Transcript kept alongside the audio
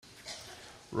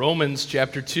Romans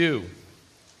chapter 2.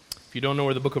 If you don't know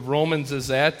where the book of Romans is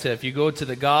at, if you go to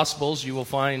the Gospels, you will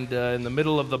find in the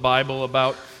middle of the Bible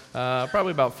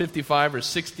probably about 55 or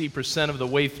 60% of the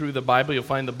way through the Bible, you'll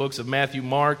find the books of Matthew,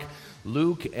 Mark,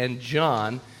 Luke, and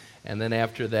John. And then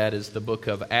after that is the book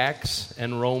of Acts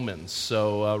and Romans.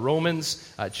 So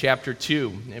Romans chapter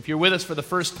 2. If you're with us for the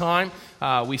first time,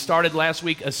 we started last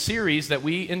week a series that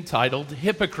we entitled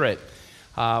Hypocrite.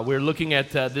 We're looking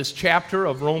at this chapter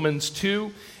of Romans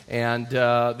 2, and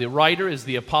the writer is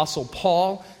the Apostle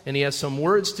Paul, and he has some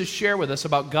words to share with us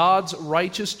about God's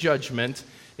righteous judgment.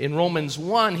 In Romans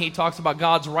 1, he talks about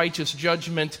God's righteous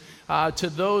judgment to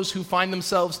those who find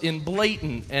themselves in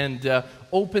blatant and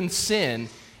open sin.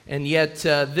 And yet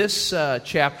this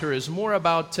chapter is more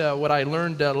about what I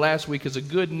learned last week is a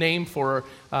good name for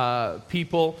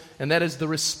people, and that is the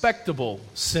respectable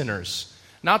sinners.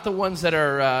 Not the ones that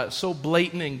are so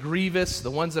blatant and grievous, the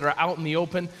ones that are out in the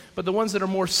open, but the ones that are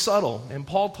more subtle. And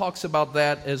Paul talks about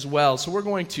that as well. So we're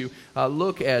going to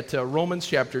look at Romans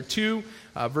chapter 2,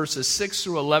 verses 6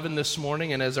 through 11 this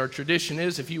morning. And as our tradition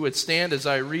is, if you would stand as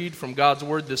I read from God's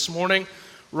Word this morning,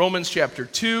 Romans chapter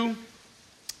 2.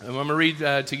 And I'm going to read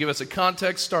to give us a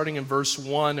context, starting in verse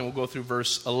 1, and we'll go through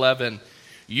verse 11.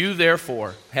 You,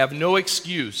 therefore, have no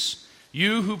excuse,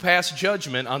 you who pass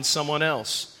judgment on someone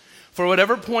else. For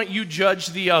whatever point you judge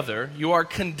the other, you are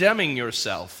condemning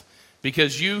yourself,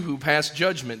 because you who pass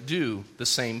judgment do the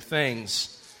same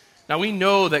things. Now we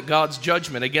know that God's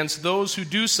judgment against those who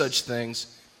do such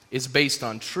things is based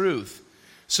on truth.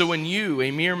 So when you,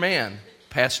 a mere man,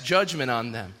 pass judgment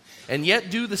on them, and yet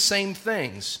do the same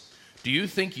things, do you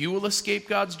think you will escape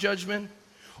God's judgment?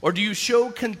 Or do you show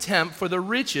contempt for the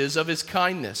riches of His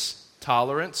kindness,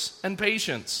 tolerance, and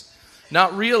patience,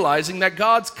 not realizing that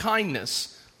God's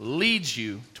kindness leads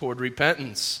you toward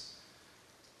repentance?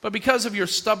 But because of your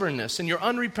stubbornness and your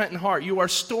unrepentant heart, you are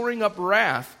storing up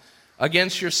wrath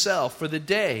against yourself for the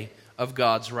day of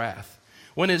God's wrath,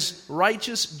 when His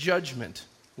righteous judgment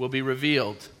will be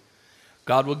revealed.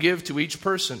 God will give to each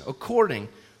person according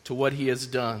to what he has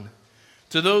done.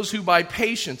 To those who by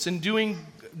patience in doing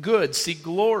good seek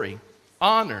glory,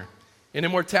 honor, and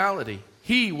immortality,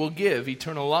 He will give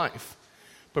eternal life.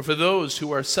 But for those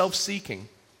who are self-seeking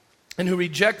and who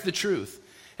reject the truth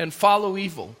and follow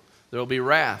evil, there will be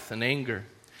wrath and anger.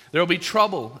 There will be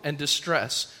trouble and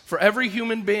distress for every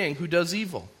human being who does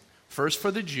evil, first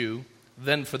for the Jew,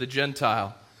 then for the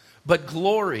Gentile. But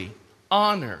glory,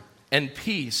 honor, and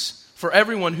peace for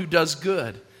everyone who does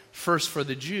good, first for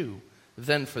the Jew,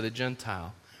 then for the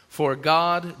Gentile. For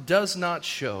God does not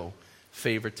show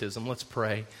favoritism. Let's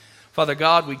pray. Father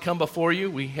God, we come before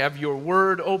you. We have your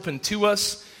word open to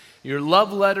us, your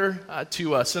love letter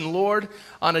to us. And Lord,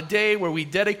 on a day where we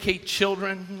dedicate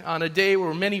children, on a day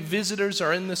where many visitors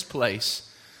are in this place,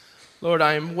 Lord,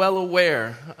 I am well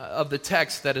aware of the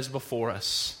text that is before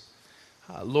us.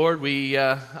 Lord, we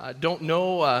don't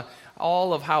know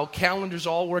all of how calendars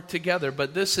all work together,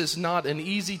 but this is not an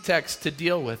easy text to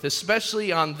deal with,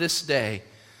 especially on this day.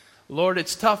 Lord,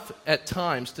 it's tough at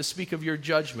times to speak of your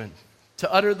judgment,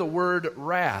 to utter the word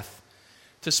wrath,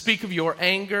 to speak of your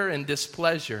anger and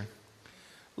displeasure.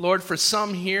 Lord, for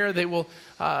some here, they will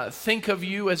think of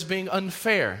you as being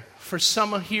unfair. For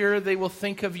some here, they will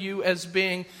think of you as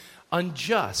being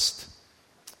unjust.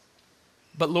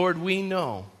 But Lord, we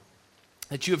know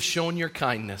that you have shown your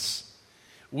kindness.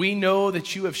 We know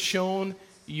that you have shown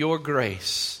your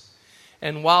grace.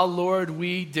 And while, Lord,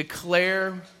 we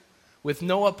declare with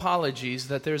no apologies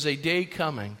that there's a day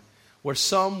coming where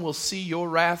some will see your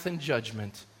wrath and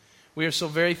judgment, we are so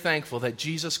very thankful that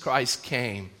Jesus Christ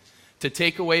came to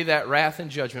take away that wrath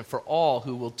and judgment for all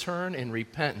who will turn in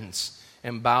repentance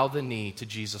and bow the knee to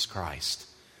Jesus Christ.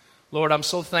 Lord, I'm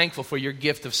so thankful for your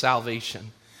gift of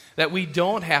salvation, that we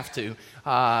don't have to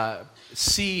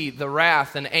see the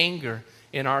wrath and anger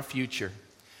in our future,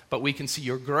 but we can see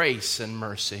your grace and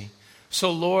mercy.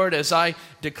 So Lord, as I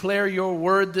declare your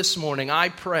word this morning, I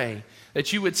pray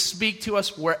that you would speak to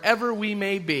us wherever we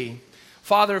may be.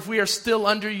 Father, if we are still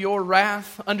under your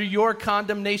wrath, under your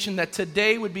condemnation, that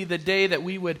today would be the day that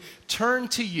we would turn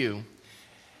to you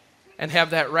and have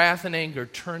that wrath and anger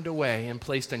turned away and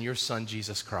placed on your Son,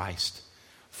 Jesus Christ.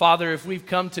 Father, if we've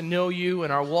come to know you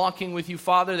and are walking with you,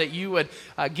 Father, that you would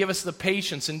give us the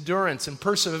patience, endurance, and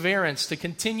perseverance to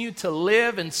continue to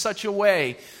live in such a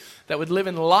way that would live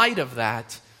in light of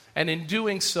that. And in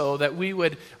doing so, that we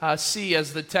would see,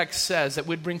 as the text says, that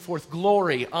we'd bring forth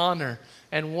glory, honor,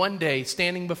 and one day,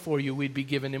 standing before you, we'd be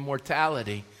given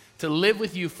immortality to live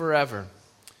with you forever.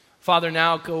 Father,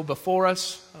 now go before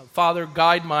us. Father,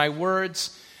 guide my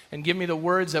words and give me the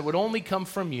words that would only come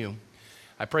from you.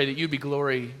 I pray that you'd be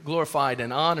glorified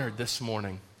and honored this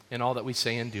morning in all that we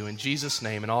say and do. In Jesus'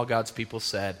 name, and all God's people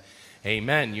said,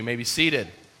 amen. You may be seated.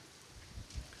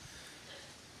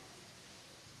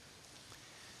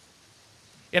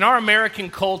 In our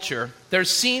American culture, there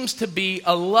seems to be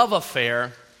a love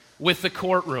affair with the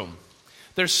courtroom.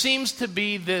 There seems to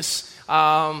be this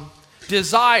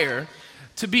desire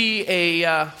to be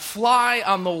a fly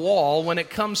on the wall when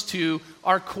it comes to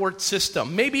our court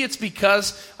system. Maybe it's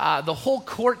because the whole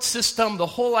court system, the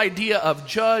whole idea of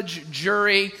judge,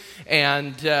 jury,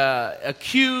 and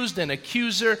accused and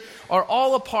accuser are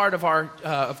all a part of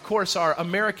of course, our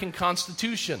American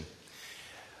Constitution.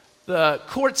 The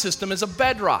court system is a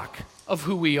bedrock of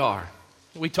who we are.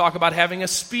 We talk about having a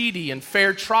speedy and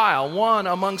fair trial, one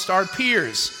amongst our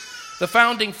peers. The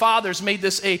founding fathers made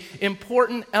this an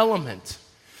important element.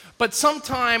 But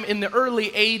sometime in the early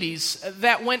 80s,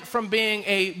 that went from being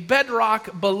a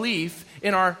bedrock belief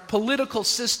in our political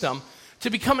system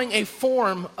to becoming a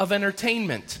form of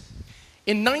entertainment.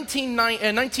 In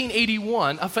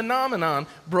 1981, a phenomenon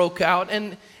broke out,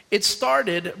 and it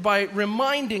started by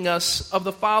reminding us of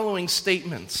the following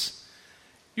statements.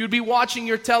 You would be watching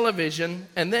your television,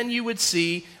 and then you would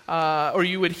see, or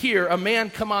you would hear a man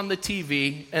come on the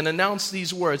TV and announce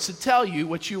these words to tell you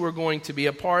what you were going to be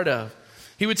a part of.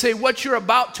 He would say, what you're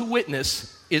about to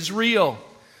witness is real.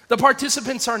 The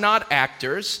participants are not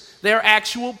actors. They are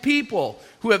actual people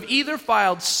who have either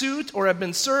filed suit or have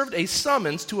been served a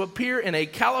summons to appear in a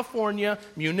California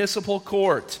municipal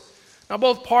court. Now,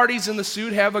 both parties in the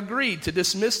suit have agreed to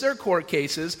dismiss their court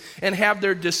cases and have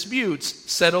their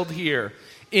disputes settled here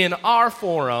in our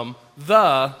forum,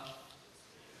 the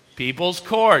People's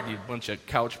Court. You bunch of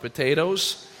couch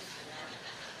potatoes.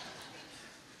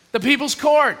 The People's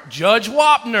Court, Judge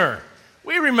Wapner.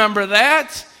 We remember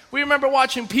that. We remember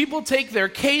watching people take their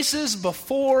cases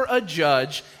before a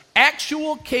judge,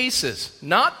 actual cases,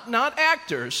 not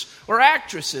actors or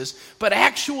actresses, but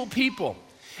actual people.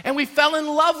 And we fell in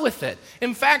love with it.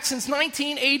 In fact, since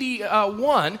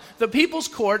 1981, the People's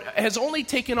Court has only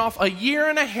taken off a year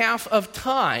and a half of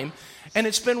time, and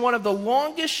it's been one of the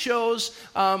longest shows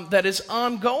that is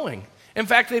ongoing. In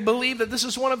fact, they believe that this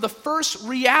is one of the first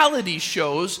reality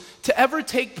shows to ever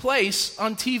take place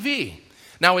on TV.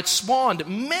 Now, it's spawned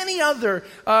many other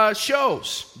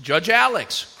shows. Judge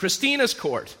Alex, Christina's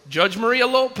Court, Judge Maria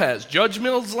Lopez, Judge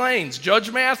Mills Lanes, Judge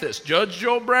Mathis, Judge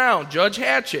Joe Brown, Judge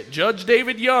Hatchett, Judge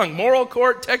David Young, Moral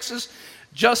Court, Texas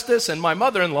Justice, and my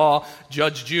mother-in-law,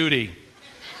 Judge Judy.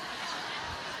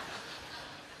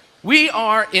 We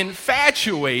are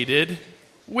infatuated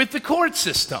with the court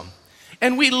system.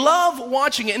 And we love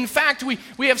watching it. In fact, we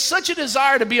have such a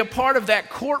desire to be a part of that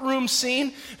courtroom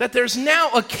scene that there's now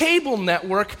a cable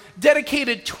network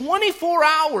dedicated 24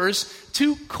 hours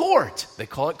to court. They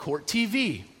call it Court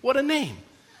TV. What a name.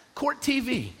 Court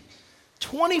TV.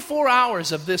 24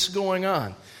 hours of this going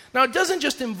on. Now, it doesn't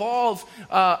just involve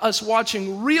us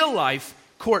watching real-life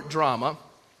court drama,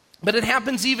 but it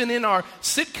happens even in our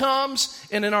sitcoms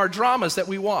and in our dramas that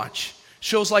we watch.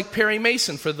 Shows like Perry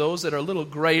Mason, for those that are a little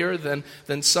grayer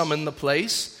than some in the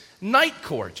place. Night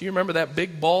Court. Do you remember that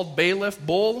big bald bailiff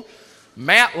bull?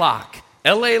 Matlock,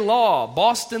 L.A. Law,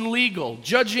 Boston Legal,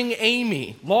 Judging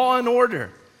Amy, Law and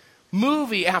Order.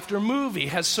 Movie after movie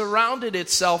has surrounded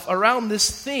itself around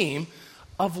this theme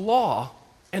of law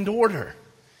and order.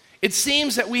 It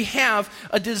seems that we have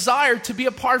a desire to be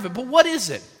a part of it. But what is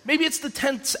it? Maybe it's the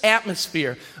tense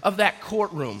atmosphere of that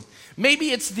courtroom.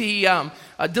 Maybe it's the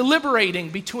deliberating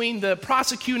between the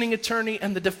prosecuting attorney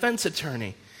and the defense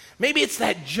attorney. Maybe it's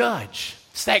that judge.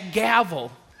 It's that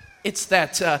gavel. It's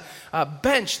that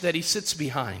bench that he sits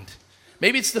behind.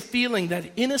 Maybe it's the feeling that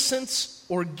innocence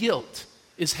or guilt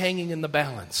is hanging in the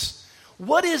balance.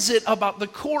 What is it about the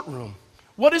courtroom?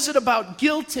 What is it about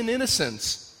guilt and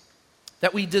innocence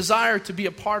that we desire to be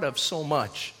a part of so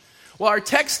much? Well, our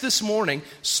text this morning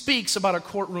speaks about a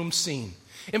courtroom scene.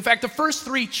 In fact, the first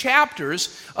 3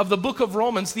 chapters of the book of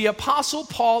Romans, the Apostle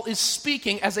Paul is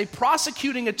speaking as a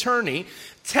prosecuting attorney,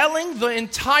 telling the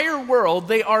entire world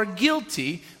they are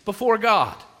guilty before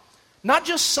God. Not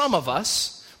just some of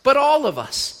us, but all of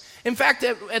us. In fact,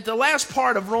 at the last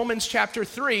part of Romans chapter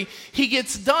 3, he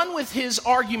gets done with his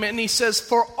argument and he says,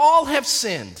 "For all have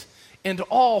sinned, and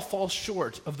all fall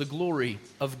short of the glory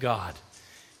of God."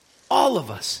 All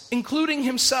of us, including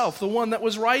himself, the one that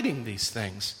was writing these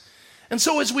things. And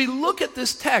so as we look at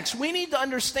this text, we need to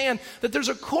understand that there's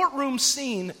a courtroom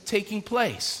scene taking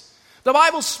place. The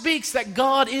Bible speaks that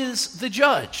God is the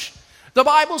judge. The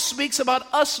Bible speaks about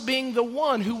us being the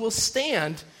one who will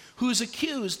stand, who's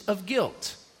accused of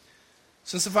guilt.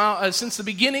 Since the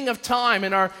beginning of time,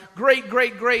 in our great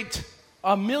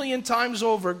a million times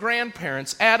over,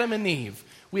 grandparents, Adam and Eve,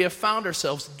 we have found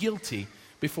ourselves guilty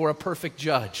before a perfect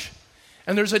judge.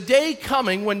 And there's a day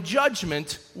coming when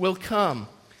judgment will come.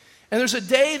 And there's a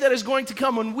day that is going to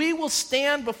come when we will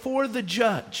stand before the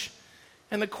judge.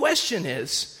 And the question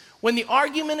is, when the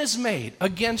argument is made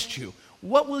against you,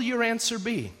 what will your answer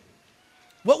be?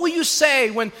 What will you say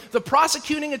when the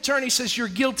prosecuting attorney says you're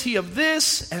guilty of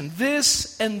this and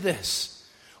this and this?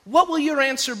 What will your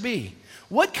answer be?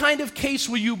 What kind of case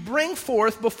will you bring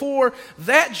forth before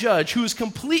that judge who is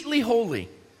completely holy?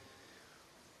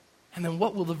 And then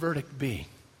what will the verdict be?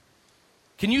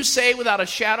 Can you say without a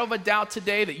shadow of a doubt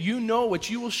today that you know what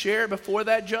you will share before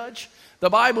that judge? The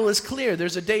Bible is clear.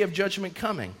 There's a day of judgment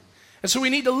coming. And so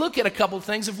we need to look at a couple of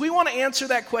things. If we want to answer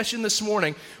that question this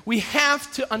morning, we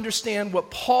have to understand what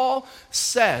Paul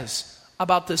says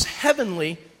about this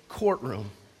heavenly courtroom.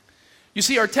 You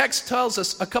see, our text tells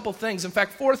us a couple things. In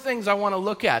fact, 4 things I want to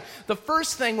look at. The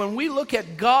first thing, when we look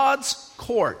at God's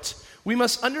court, we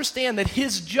must understand that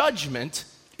his judgment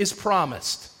is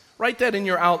promised. Write that in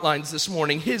your outlines this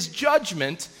morning. His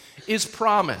judgment is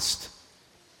promised.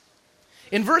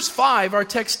 In verse 5, our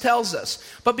text tells us,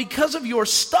 "But because of your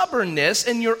stubbornness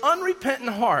and your unrepentant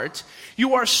heart,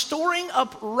 you are storing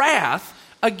up wrath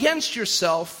against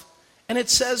yourself." And it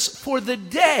says, "for the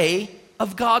day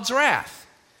of God's wrath."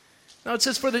 Now it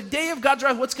says, for the day of God's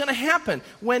wrath, what's going to happen?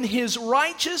 When his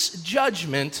righteous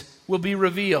judgment will be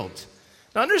revealed.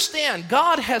 Now understand,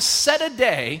 God has set a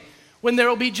day when there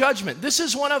will be judgment. This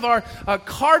is one of our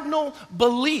cardinal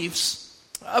beliefs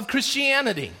of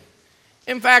Christianity.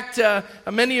 In fact,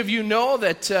 many of you know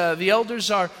that the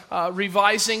elders are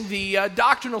revising the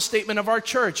doctrinal statement of our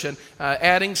church and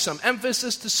adding some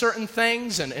emphasis to certain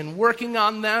things and working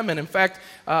on them. And in fact,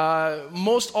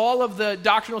 most all of the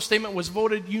doctrinal statement was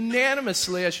voted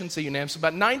unanimously, I shouldn't say unanimously,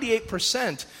 about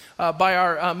 98% by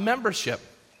our membership.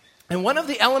 And one of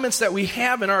the elements that we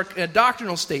have in our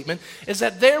doctrinal statement is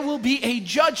that there will be a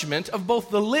judgment of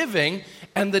both the living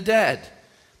and the dead.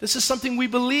 This is something we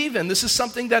believe in. This is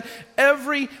something that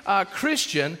every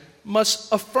Christian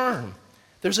must affirm.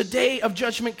 There's a day of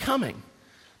judgment coming.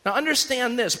 Now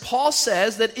understand this. Paul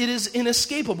says that it is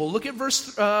inescapable. Look at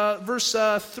verse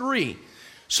 3.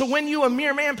 "So when you, a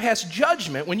mere man, pass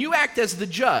judgment, when you act as the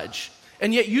judge,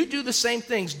 and yet you do the same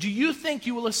things, do you think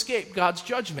you will escape God's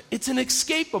judgment?" It's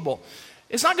inescapable.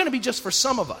 It's not going to be just for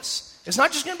some of us. It's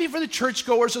not just going to be for the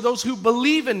churchgoers or those who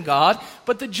believe in God,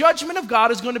 but the judgment of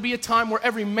God is going to be a time where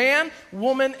every man,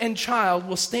 woman, and child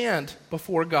will stand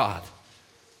before God.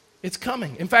 It's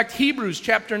coming. In fact, Hebrews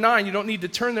chapter 9, you don't need to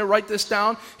turn there, write this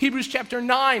down. Hebrews chapter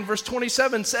 9, verse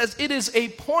 27 says, "It is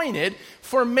appointed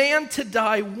for man to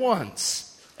die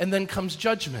once, and then comes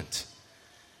judgment."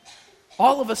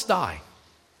 All of us die.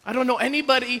 I don't know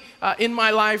anybody in my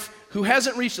life who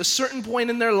hasn't reached a certain point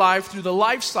in their life through the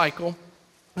life cycle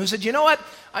who said, you know what,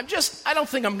 I don't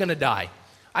think I'm going to die.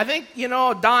 I think,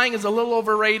 dying is a little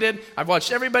overrated. I've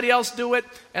watched everybody else do it,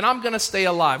 and I'm going to stay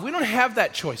alive. We don't have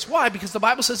that choice. Why? Because the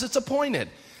Bible says it's appointed.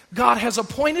 God has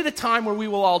appointed a time where we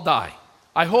will all die.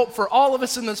 I hope for all of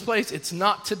us in this place, it's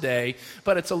not today,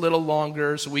 but it's a little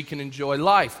longer so we can enjoy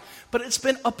life. But it's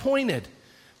been appointed.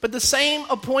 But the same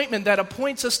appointment that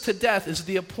appoints us to death is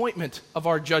the appointment of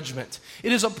our judgment.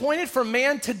 It is appointed for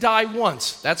man to die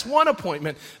once. That's one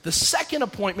appointment. The second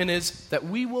appointment is that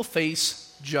we will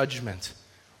face judgment.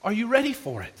 Are you ready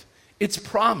for it? It's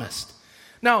promised.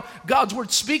 Now, God's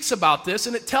word speaks about this,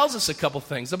 and it tells us a couple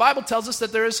things. The Bible tells us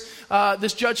that there is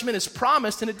this judgment is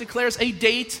promised, and it declares a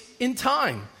date in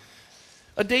time.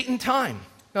 A date in time.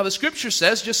 Now, the scripture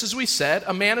says, just as we said,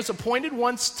 a man is appointed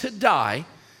once to die.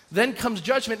 Then comes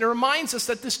judgment. It reminds us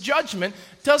that this judgment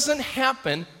doesn't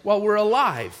happen while we're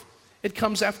alive. It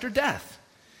comes after death.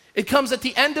 It comes at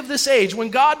the end of this age.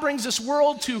 When God brings this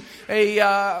world to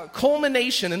a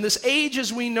culmination in this age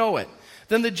as we know it,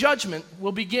 then the judgment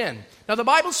will begin. Now the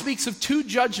Bible speaks of 2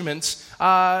 judgments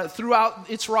throughout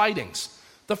its writings.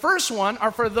 The first one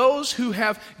are for those who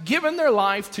have given their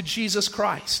life to Jesus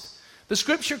Christ. The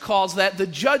scripture calls that the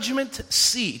judgment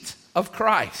seat of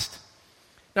Christ.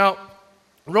 Now,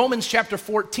 Romans chapter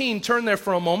 14, turn there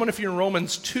for a moment. If you're in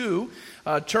Romans 2,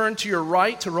 turn to your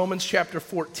right to Romans chapter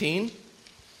 14.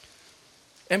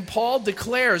 And Paul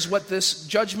declares what this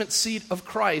judgment seat of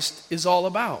Christ is all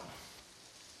about.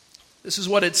 This is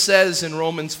what it says in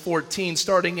Romans 14,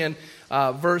 starting in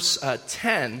verse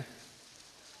 10.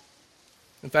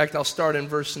 In fact, I'll start in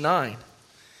verse 9.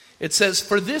 It says,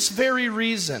 "For this very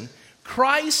reason,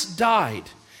 Christ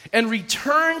died and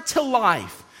returned to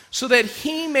life, so that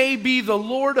he may be the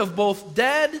Lord of both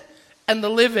dead and the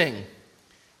living.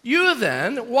 You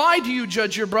then, why do you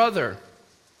judge your brother?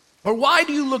 Or why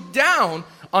do you look down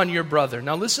on your brother?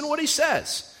 Now listen to what he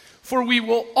says. For we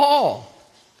will all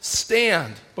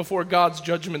stand before God's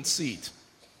judgment seat.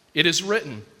 It is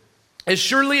written, as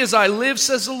surely as I live,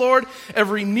 says the Lord,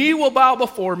 every knee will bow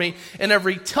before me, and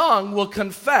every tongue will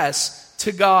confess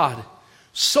to God.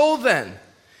 So then,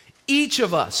 each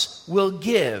of us will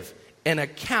give an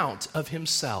account of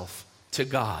himself to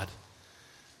God.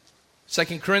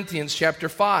 2 Corinthians chapter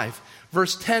 5,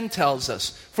 verse 10 tells us,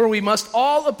 for we must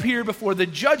all appear before the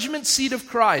judgment seat of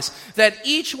Christ, that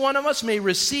each one of us may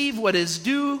receive what is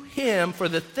due him for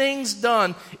the things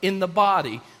done in the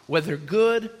body, whether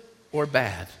good or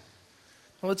bad.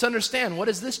 Well, let's understand, what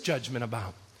is this judgment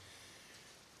about?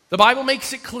 The Bible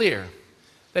makes it clear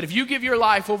that if you give your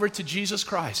life over to Jesus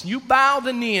Christ, you bow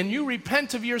the knee and you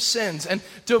repent of your sins and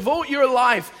devote your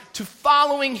life to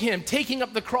following him, taking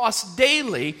up the cross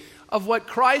daily of what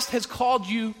Christ has called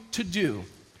you to do,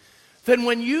 then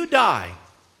when you die,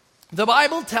 the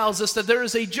Bible tells us that there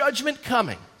is a judgment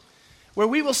coming where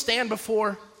we will stand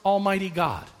before Almighty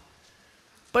God.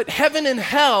 But heaven and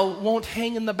hell won't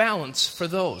hang in the balance for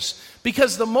those.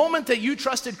 Because the moment that you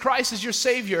trusted Christ as your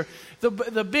Savior,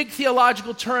 the big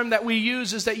theological term that we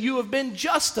use is that you have been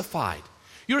justified.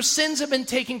 Your sins have been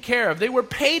taken care of. They were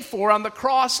paid for on the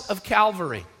cross of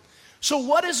Calvary. So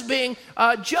what is being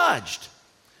judged?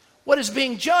 What is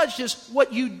being judged is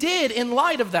what you did in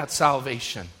light of that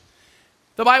salvation.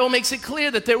 The Bible makes it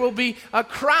clear that there will be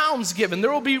crowns given.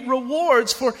 There will be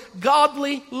rewards for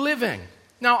godly living.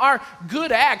 Now, our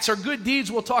good acts, our good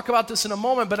deeds, we'll talk about this in a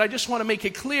moment, but I just want to make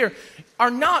it clear, are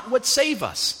not what save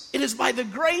us. It is by the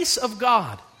grace of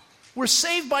God. We're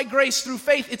saved by grace through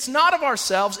faith. It's not of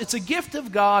ourselves. It's a gift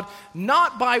of God,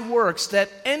 not by works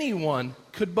that anyone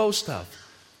could boast of.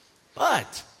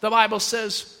 But the Bible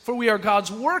says, for we are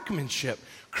God's workmanship,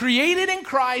 created in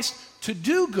Christ to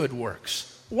do good works.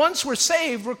 Once we're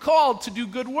saved, we're called to do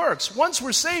good works. Once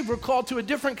we're saved, we're called to a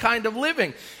different kind of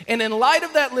living. And in light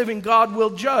of that living, God will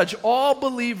judge all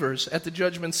believers at the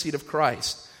judgment seat of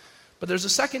Christ. But there's a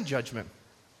second judgment.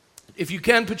 If you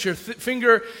can, put your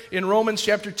finger in Romans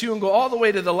chapter 2 and go all the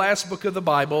way to the last book of the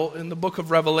Bible, in the book of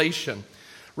Revelation.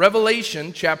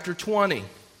 Revelation chapter 20.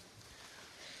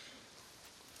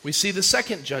 We see the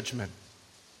second judgment.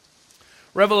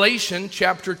 Revelation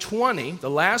chapter 20, the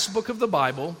last book of the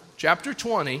Bible, chapter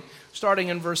 20, starting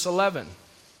in verse 11.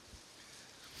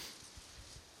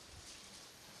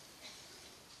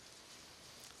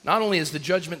 Not only is the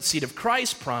judgment seat of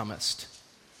Christ promised,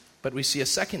 but we see a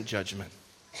second judgment.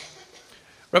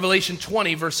 Revelation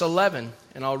 20, verse 11,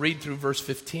 and I'll read through verse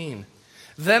 15.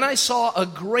 Then I saw a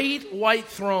great white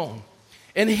throne,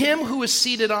 and him who was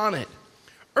seated on it.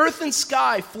 Earth and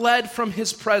sky fled from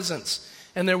his presence,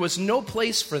 and there was no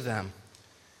place for them.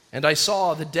 And I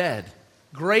saw the dead,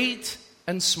 great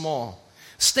and small,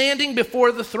 standing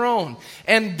before the throne,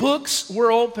 and books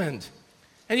were opened.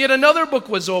 And yet another book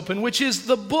was opened, which is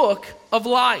the book of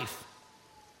life.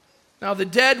 Now the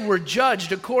dead were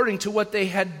judged according to what they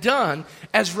had done,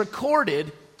 as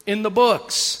recorded in the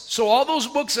books. So all those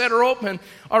books that are open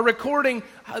are recording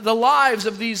the lives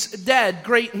of these dead,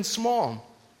 great and small.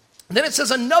 And then it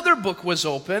says another book was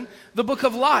open, the book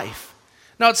of life.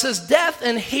 Now it says death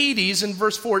and Hades in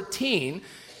verse 14.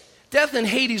 Death and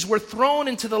Hades were thrown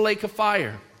into the lake of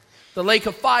fire. The lake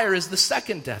of fire is the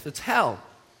second death. It's hell.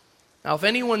 Now if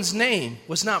anyone's name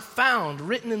was not found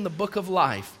written in the book of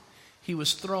life, he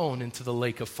was thrown into the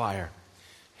lake of fire.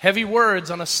 Heavy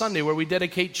words on a Sunday where we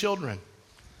dedicate children,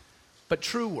 but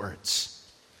true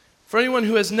words. For anyone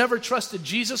who has never trusted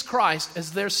Jesus Christ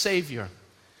as their Savior,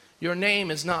 your name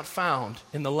is not found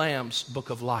in the Lamb's book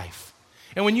of life.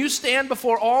 And when you stand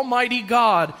before Almighty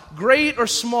God, great or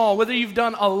small, whether you've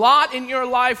done a lot in your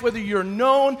life, whether you're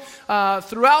known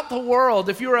throughout the world,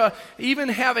 if you even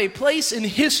have a place in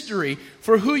history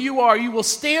for who you are, you will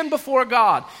stand before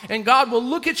God. And God will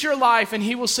look at your life and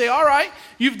he will say, all right,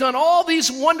 you've done all these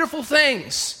wonderful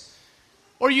things.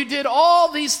 Or you did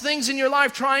all these things in your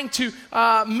life trying to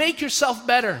make yourself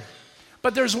better.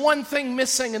 But there's one thing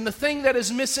missing, and the thing that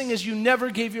is missing is you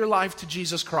never gave your life to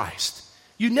Jesus Christ.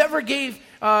 You never gave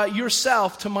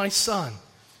yourself to my Son.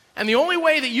 And the only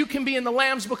way that you can be in the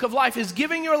Lamb's book of life is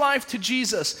giving your life to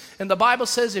Jesus. And the Bible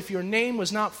says if your name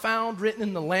was not found written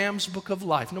in the Lamb's book of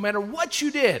life, no matter what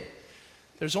you did,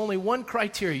 there's only one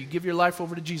criteria. You give your life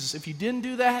over to Jesus. If you didn't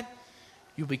do that,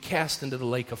 you'll be cast into the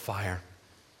lake of fire.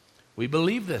 We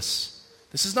believe this.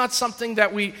 This is not something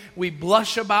that we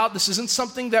blush about. This isn't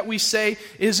something that we say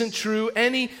isn't true.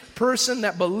 Any person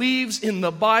that believes in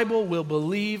the Bible will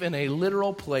believe in a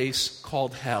literal place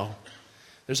called hell.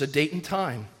 There's a date and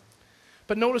time.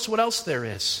 But notice what else there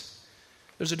is.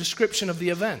 There's a description of the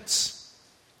events.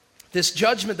 This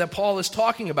judgment that Paul is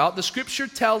talking about, the Scripture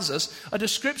tells us a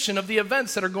description of the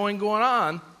events that are going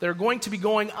to be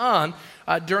going on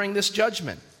during this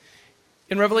judgment.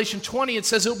 In Revelation 20, it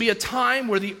says it will be a time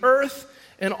where the earth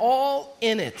and all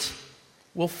in it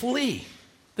will flee.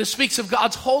 This speaks of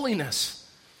God's holiness.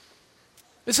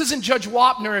 This isn't Judge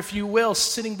Wapner, if you will,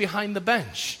 sitting behind the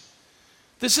bench.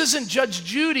 This isn't Judge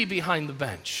Judy behind the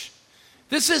bench.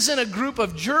 This isn't a group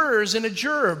of jurors in a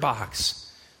juror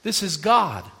box. This is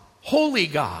God. Holy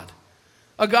God,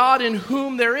 a God in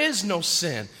whom there is no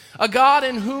sin, a God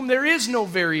in whom there is no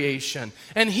variation.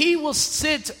 And He will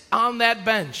sit on that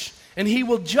bench and He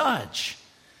will judge.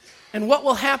 And what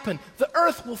will happen? The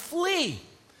earth will flee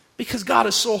because God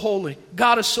is so holy,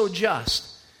 God is so just.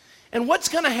 And what's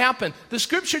going to happen? The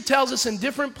Scripture tells us in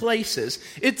different places,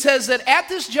 it says that at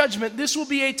this judgment, this will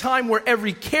be a time where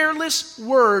every careless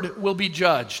word will be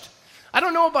judged. I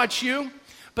don't know about you,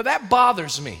 but that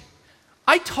bothers me.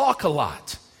 I talk a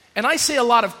lot, and I say a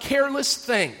lot of careless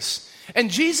things. And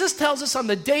Jesus tells us on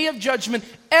the day of judgment,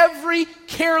 every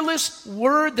careless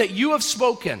word that you have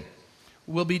spoken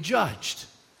will be judged.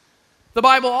 The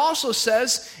Bible also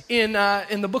says in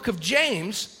the book of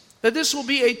James that this will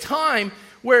be a time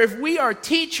where if we are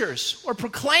teachers or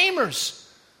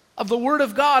proclaimers of the Word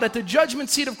of God at the judgment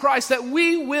seat of Christ, that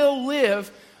we will live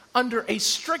under a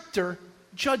stricter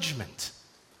judgment.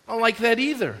 I don't like that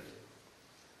either.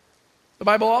 The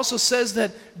Bible also says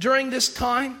that during this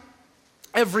time,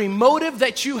 every motive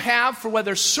that you have for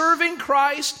whether serving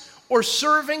Christ or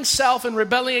serving self and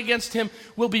rebelling against Him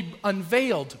will be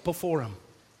unveiled before Him.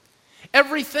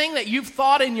 Everything that you've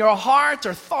thought in your heart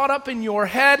or thought up in your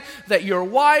head that your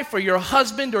wife or your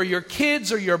husband or your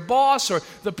kids or your boss or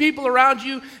the people around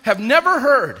you have never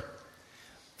heard,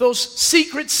 those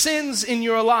secret sins in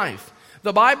your life,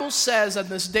 the Bible says on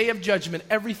this day of judgment,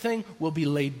 everything will be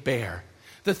laid bare.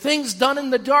 The things done in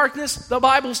the darkness, the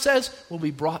Bible says, will be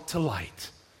brought to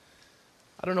light.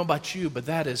 I don't know about you, but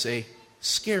that is a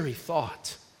scary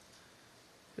thought.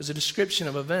 There's a description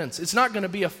of events. It's not going to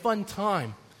be a fun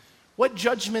time. What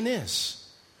judgment is?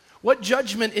 What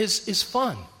judgment is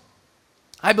fun?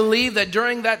 I believe that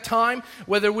during that time,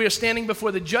 whether we are standing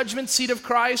before the judgment seat of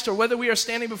Christ or whether we are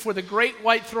standing before the great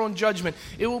white throne judgment,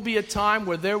 it will be a time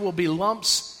where there will be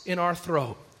lumps in our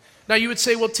throat. Now you would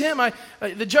say, well, Tim,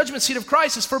 the judgment seat of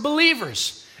Christ is for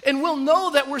believers, and we'll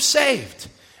know that we're saved.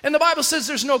 And the Bible says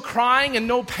there's no crying and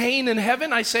no pain in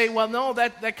heaven. I say, well, no,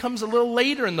 that comes a little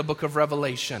later in the book of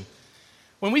Revelation.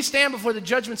 When we stand before the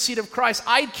judgment seat of Christ,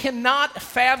 I cannot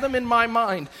fathom in my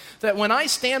mind that when I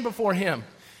stand before Him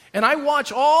and I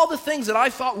watch all the things that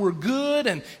I thought were good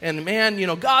and man,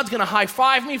 God's going to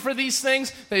high-five me for these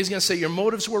things, that He's going to say, your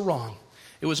motives were wrong.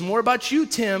 It was more about you,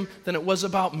 Tim, than it was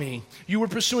about me. You were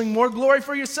pursuing more glory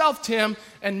for yourself, Tim,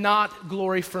 and not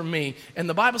glory for me. And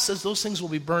the Bible says those things will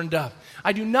be burned up.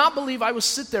 I do not believe I will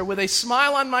sit there with a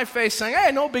smile on my face saying,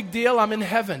 hey, no big deal, I'm in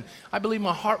heaven. I believe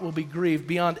my heart will be grieved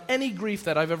beyond any grief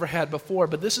that I've ever had before.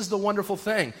 But this is the wonderful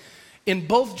thing. In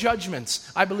both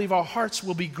judgments, I believe our hearts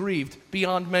will be grieved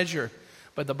beyond measure.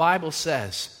 But the Bible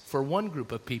says, for one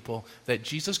group of people, that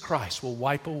Jesus Christ will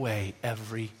wipe away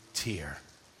every tear.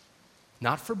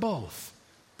 Not for both,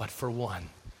 but for one.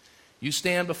 You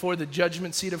stand before the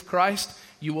judgment seat of Christ,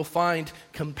 you will find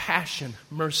compassion,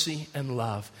 mercy, and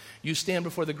love. You stand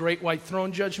before the great white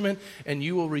throne judgment, and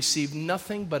you will receive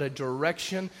nothing but a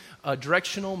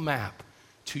directional map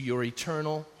to your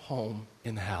eternal home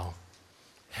in hell.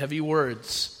 Heavy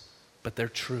words, but they're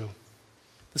true.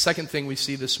 The second thing we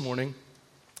see this morning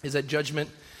is that judgment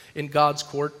in God's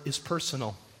court is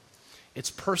personal.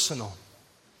 It's personal.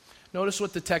 Notice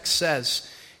what the text says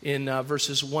in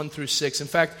verses 1 through 6. In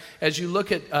fact, as you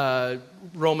look at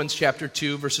Romans chapter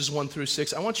 2, verses 1 through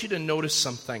 6, I want you to notice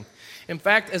something. In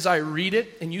fact, as I read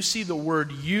it and you see the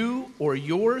word you or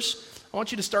yours, I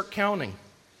want you to start counting.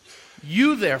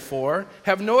 You, therefore,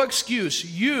 have no excuse,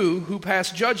 you who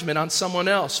pass judgment on someone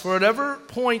else. For at whatever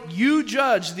point you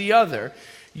judge the other,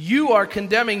 you are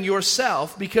condemning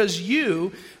yourself because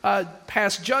you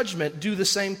pass judgment, do the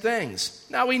same things.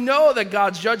 Now we know that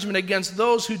God's judgment against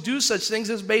those who do such things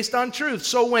is based on truth.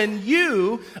 So when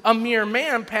you, a mere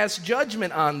man, pass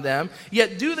judgment on them,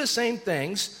 yet do the same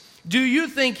things, do you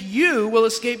think you will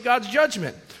escape God's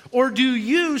judgment? Or do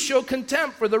you show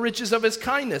contempt for the riches of His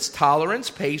kindness, tolerance,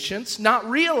 patience, not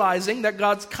realizing that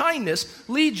God's kindness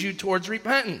leads you towards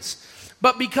repentance?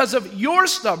 But because of your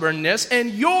stubbornness and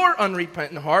your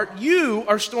unrepentant heart, you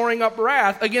are storing up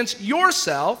wrath against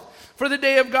yourself for the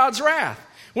day of God's wrath,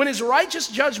 when His righteous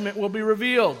judgment will be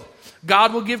revealed.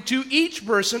 God will give to each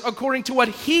person according to what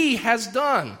he has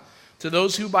done. To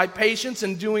those who by patience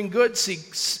and doing good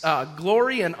seek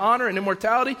glory and honor and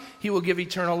immortality, he will give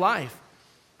eternal life.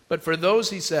 But for those,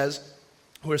 he says,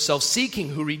 who are self-seeking,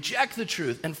 who reject the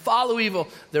truth and follow evil,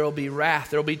 there will be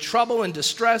wrath. There will be trouble and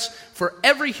distress for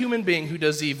every human being who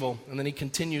does evil. And then he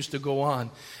continues to go on.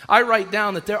 I write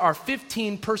down that there are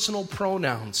 15 personal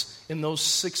pronouns in those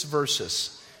 6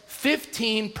 verses.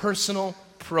 15 personal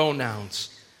pronouns.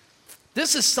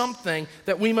 This is something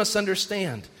that we must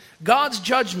understand. God's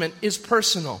judgment is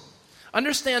personal.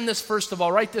 Understand this first of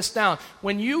all. Write this down.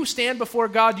 When you stand before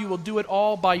God, you will do it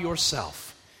all by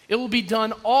yourself. It will be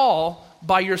done all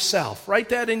by yourself. Write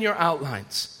that in your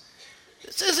outlines.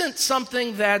 This isn't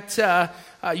something that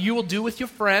you will do with your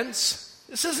friends.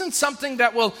 This isn't something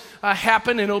that will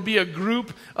happen and it'll be a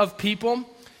group of people.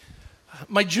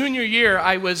 My junior year,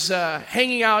 I was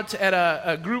hanging out at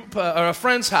a group or a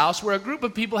friend's house where a group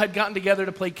of people had gotten together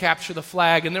to play Capture the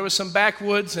Flag. And there was some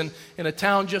backwoods in a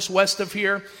town just west of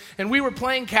here. And we were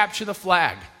playing Capture the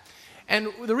Flag. And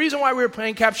the reason why we were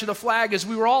playing Capture the Flag is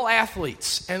we were all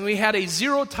athletes. And we had a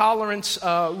zero tolerance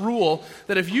rule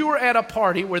that if you were at a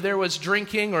party where there was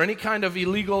drinking or any kind of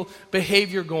illegal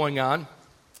behavior going on,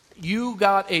 you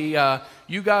got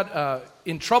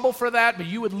in trouble for that, but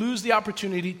you would lose the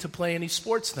opportunity to play any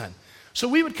sports then. So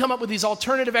we would come up with these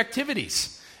alternative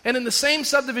activities. And in the same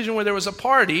subdivision where there was a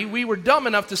party, we were dumb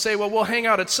enough to say, well, we'll hang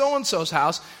out at so-and-so's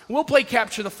house, we'll play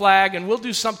Capture the Flag, and we'll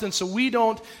do something so we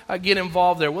don't get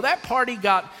involved there. Well, that party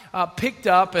got picked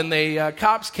up, and the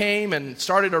cops came and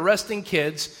started arresting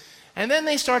kids. And then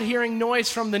they started hearing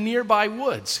noise from the nearby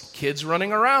woods, kids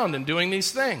running around and doing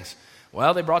these things.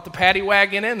 Well, they brought the paddy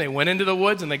wagon in, they went into the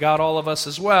woods, and they got all of us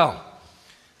as well.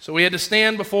 So we had to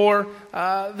stand before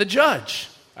the judge.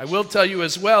 I will tell you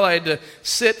as well, I had to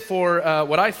sit for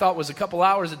what I thought was a couple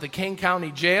hours at the Kane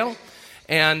County Jail.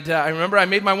 And I remember I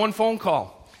made my one phone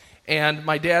call. And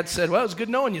my dad said, well, it was good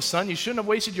knowing you, son. You shouldn't have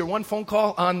wasted your one phone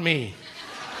call on me.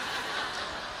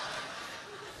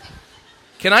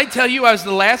 Can I tell you, I was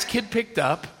the last kid picked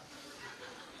up.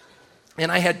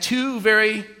 And I had 2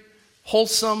 very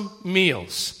wholesome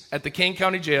meals at the Kane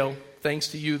County Jail, thanks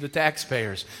to you, the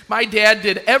taxpayers. My dad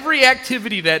did every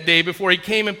activity that day before he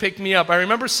came and picked me up. I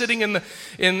remember sitting in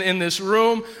this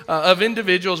room of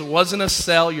individuals. It wasn't a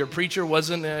cell. Your preacher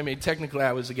wasn't. I mean, technically,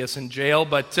 I was, I guess, in jail.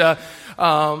 But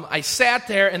I sat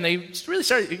there, and they really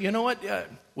started. You know what?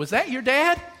 Was that your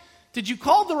dad? Did you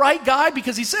call the right guy?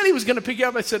 Because he said he was going to pick you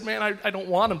up. I said, man, I don't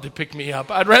want him to pick me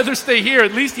up. I'd rather stay here.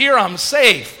 At least here I'm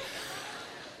safe.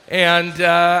 And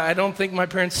I don't think my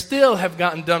parents still have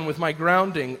gotten done with my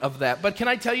grounding of that. But can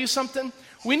I tell you something?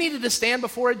 We needed to stand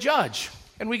before a judge,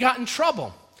 and we got in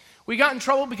trouble. We got in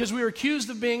trouble because we were accused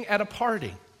of being at a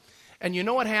party. And you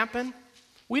know what happened?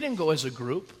 We didn't go as a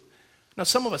group. Now,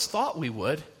 some of us thought we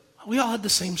would. We all had the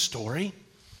same story.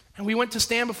 And we went to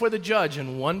stand before the judge,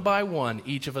 and one by one,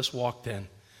 each of us walked in.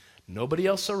 Nobody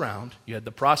else around. You had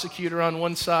the prosecutor on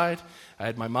one side. I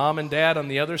had my mom and dad on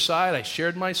the other side. I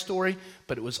shared my story,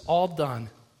 but it was all done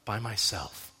by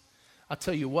myself. I'll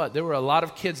tell you what, there were a lot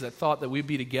of kids that thought that we'd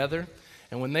be together,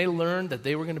 and when they learned that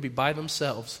they were going to be by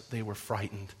themselves, they were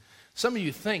frightened. Some of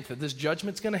you think that this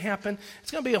judgment's going to happen.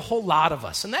 It's going to be a whole lot of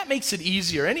us, and that makes it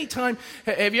easier. Anytime,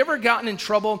 have you ever gotten in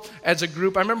trouble as a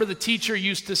group? I remember the teacher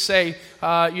used to say,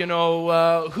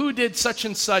 who did such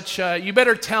and such? You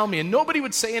better tell me, and nobody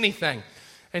would say anything.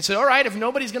 And said, all right, if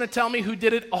nobody's going to tell me who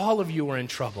did it, all of you were in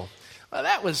trouble. Well,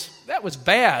 that was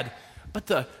bad, but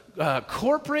the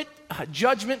corporate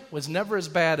judgment was never as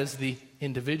bad as the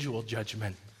individual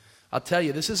judgment. I'll tell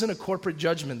you, this isn't a corporate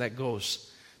judgment that goes.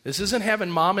 This isn't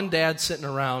having mom and dad sitting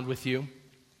around with you.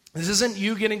 This isn't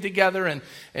you getting together and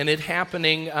it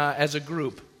happening as a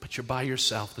group, but you're by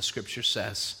yourself, the Scripture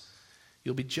says.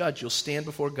 You'll be judged. You'll stand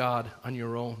before God on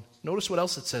your own. Notice what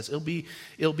else it says. It'll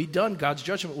be done. God's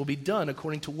judgment will be done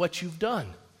according to what you've done.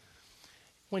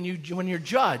 When you're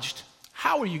judged,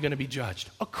 how are you going to be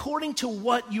judged? According to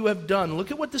what you have done.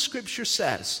 Look at what the Scripture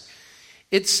says.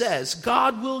 It says,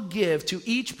 God will give to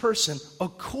each person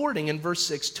according, in verse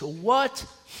 6, to what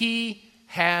he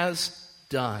has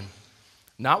done.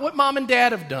 Not what mom and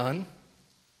dad have done.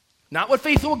 Not what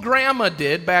faithful grandma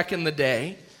did back in the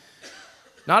day.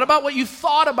 Not about what you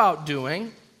thought about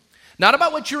doing. Not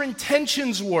about what your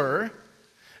intentions were.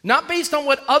 Not based on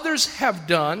what others have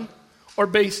done or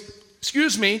based,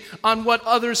 on what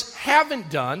others haven't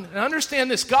done. And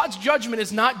understand this, God's judgment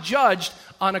is not judged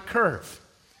on a curve.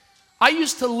 I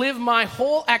used to live my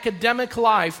whole academic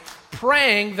life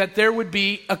praying that there would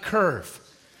be a curve.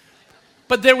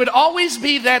 But there would always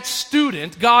be that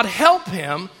student, God help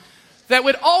him, that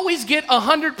would always get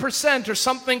 100% or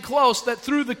something close that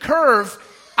threw the curve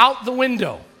out the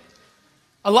window.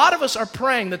 A lot of us are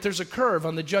praying that there's a curve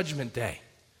on the judgment day.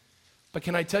 But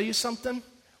can I tell you something?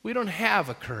 We don't have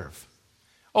a curve.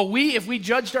 If we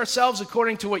judged ourselves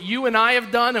according to what you and I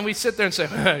have done, and we sit there and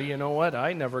say, you know what,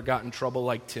 I never got in trouble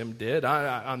like Tim did.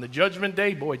 On the judgment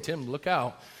day, boy, Tim, look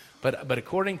out. But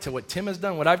according to what Tim has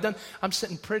done, what I've done, I'm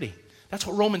sitting pretty. That's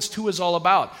what Romans 2 is all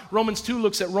about. Romans 2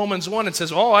 looks at Romans 1 and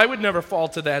says, I would never fall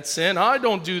to that sin. I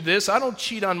don't do this. I don't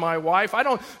cheat on my wife. I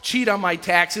don't cheat on my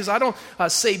taxes. I don't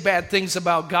say bad things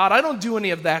about God. I don't do any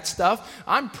of that stuff.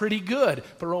 I'm pretty good.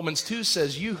 But Romans 2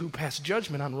 says, you who pass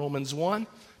judgment on Romans 1,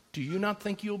 do you not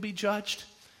think you'll be judged?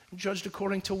 Judged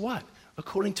according to what?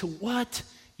 According to what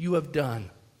you have done.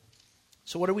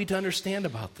 So what are we to understand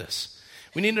about this?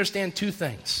 We need to understand two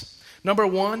things. Number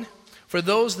one, for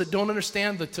those that don't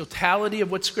understand the totality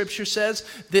of what Scripture says,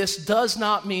 this does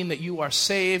not mean that you are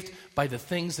saved by the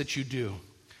things that you do.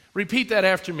 Repeat that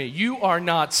after me. You are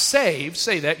not saved,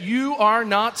 say that, you are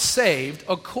not saved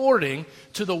according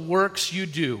to the works you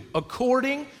do.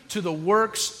 According to the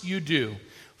works you do.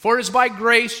 For it is by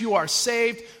grace you are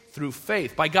saved through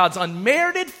faith. By God's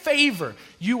unmerited favor,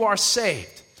 you are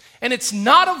saved. And it's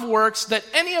not of works that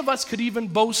any of us could even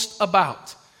boast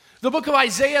about. The book of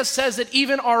Isaiah says that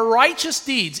even our righteous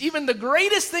deeds, even the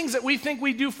greatest things that we think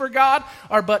we do for God,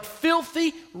 are but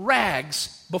filthy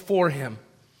rags before Him.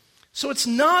 So it's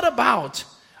not about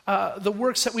the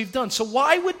works that we've done. So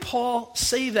why would Paul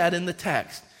say that in the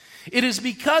text? It is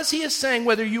because he is saying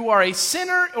whether you are a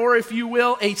sinner or, if you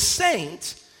will, a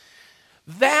saint,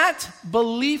 that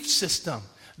belief system,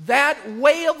 that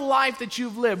way of life that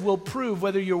you've lived will prove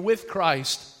whether you're with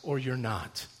Christ or you're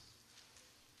not.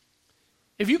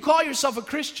 If you call yourself a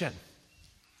Christian,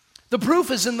 the proof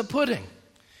is in the pudding.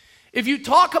 If you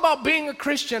talk about being a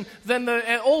Christian, then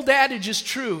the old adage is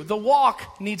true. The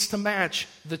walk needs to match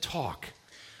the talk.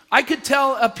 I could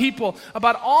tell people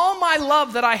about all my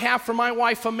love that I have for my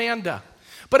wife, Amanda.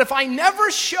 But if I never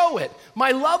show it,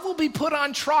 my love will be put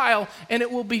on trial, and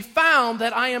it will be found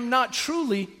that I am not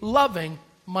truly loving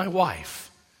my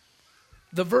wife.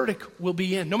 The verdict will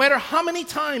be in. No matter how many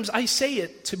times I say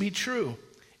it to be true,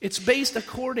 it's based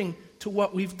according to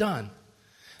what we've done.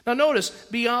 Now notice,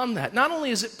 beyond that, not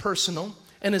only is it personal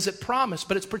and is it promised,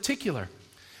 but it's particular.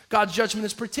 God's judgment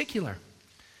is particular.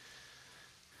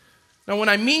 Now when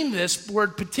I mean this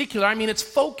word particular, I mean it's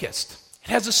focused. It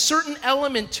has a certain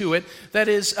element to it that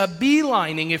is a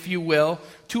beelining, if you will,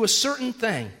 to a certain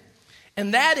thing.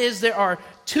 And that is there are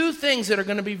two things that are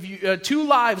going to be, two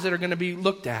lives that are going to be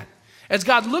looked at. As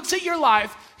God looks at your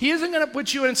life, He isn't going to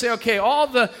put you in and say, okay, all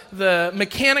the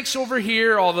mechanics over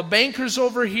here, all the bankers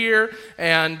over here,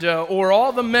 and or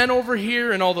all the men over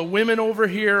here, and all the women over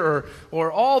here,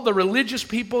 or all the religious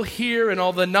people here, and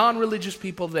all the non-religious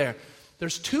people there.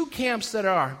 There's two camps that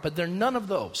are, but they're none of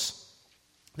those.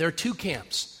 There are two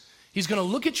camps. He's going to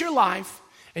look at your life,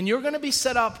 and you're going to be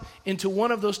set up into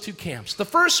one of those two camps. The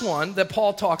first one that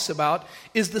Paul talks about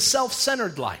is the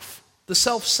self-centered life. The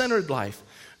self-centered life.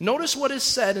 Notice what is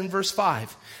said in verse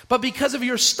 5. But because of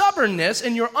your stubbornness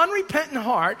and your unrepentant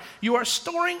heart, you are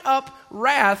storing up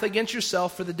wrath against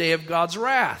yourself for the day of God's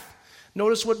wrath.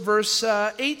 Notice what verse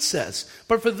 8 says.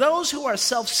 But for those who are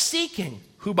self-seeking,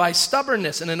 who by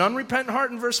stubbornness and an unrepentant heart,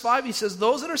 in verse 5, he says,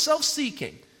 those that are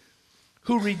self-seeking,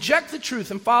 who reject the truth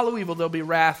and follow evil, there'll be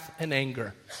wrath and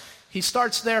anger. He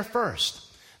starts there first.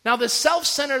 Now, this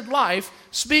self-centered life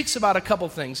speaks about a couple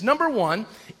things. Number one,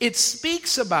 it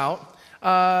speaks about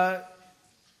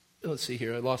let's see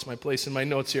here. I lost my place in my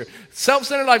notes here.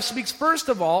 Self-centered life speaks first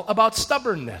of all about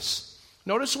stubbornness.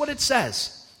 Notice what it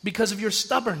says. Because of your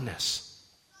stubbornness.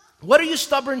 What are you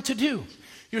stubborn to do?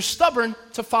 You're stubborn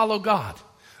to follow God.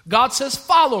 God says,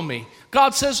 follow me.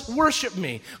 God says, worship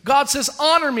me. God says,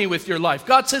 honor me with your life.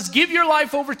 God says, give your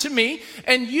life over to me.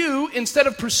 And you, instead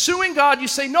of pursuing God, you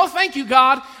say, no, thank you,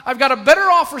 God. I've got a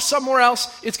better offer somewhere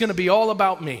else. It's going to be all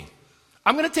about me.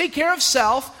 I'm going to take care of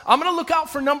self. I'm going to look out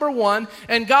for number one.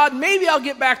 And God, maybe I'll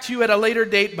get back to you at a later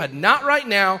date, but not right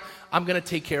now. I'm going to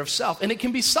take care of self. And it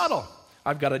can be subtle.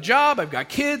 I've got a job. I've got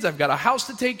kids. I've got a house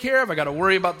to take care of. I've got to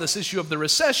worry about this issue of the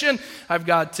recession. I've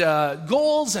got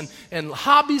goals and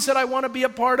hobbies that I want to be a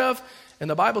part of. And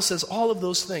the Bible says all of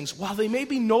those things, while they may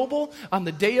be noble, on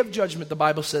the day of judgment, the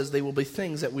Bible says they will be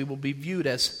things that we will be viewed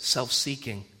as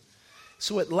self-seeking.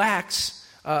 So it lacks...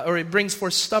 or it brings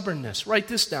forth stubbornness. Write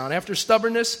this down. After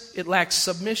stubbornness, it lacks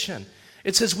submission.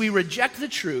 It says we reject the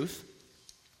truth.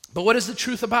 But what is the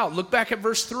truth about? Look back at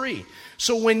verse 3.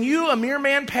 So when you, a mere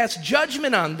man, pass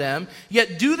judgment on them,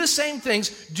 yet do the same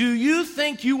things, do you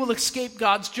think you will escape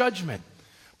God's judgment?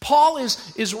 Paul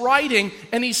is writing,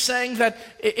 and he's saying that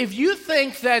if you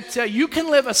think that you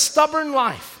can live a stubborn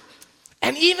life,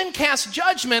 and even cast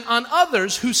judgment on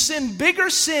others who sin bigger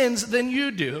sins than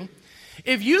you do,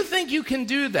 if you think you can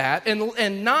do that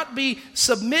and not be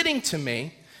submitting to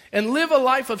me and live a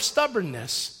life of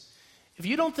stubbornness, if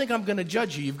you don't think I'm going to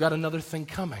judge you, you've got another thing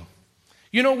coming.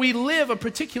 You know, we live a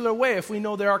particular way if we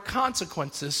know there are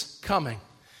consequences coming.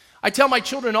 I tell my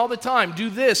children all the time, do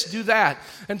this, do that.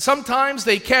 And sometimes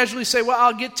they casually say, well,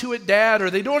 I'll get to it, Dad, or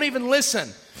they don't even listen.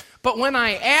 But when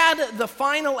I add the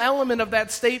final element of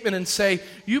that statement and say,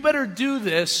 you better do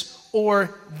this,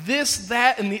 or this,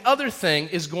 that, and the other thing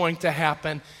is going to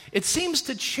happen, it seems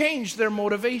to change their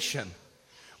motivation.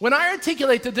 When I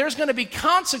articulate that there's going to be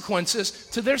consequences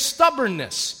to their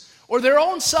stubbornness or their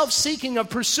own self-seeking of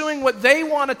pursuing what they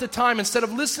want at the time instead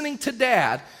of listening to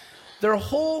Dad, their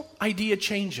whole idea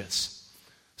changes.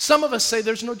 Some of us say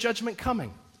there's no judgment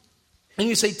coming. And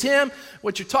you say, Tim,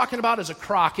 what you're talking about is a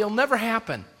crock. It'll never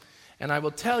happen. And I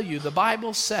will tell you, the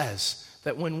Bible says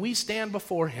that when we stand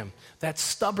before Him, that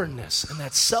stubbornness and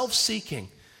that self-seeking,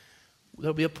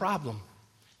 there'll be a problem.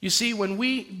 You see, when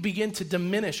we begin to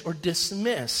diminish or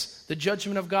dismiss the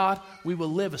judgment of God, we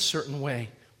will live a certain way.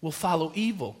 We'll follow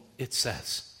evil, it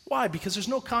says. Why? Because there's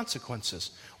no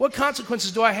consequences. What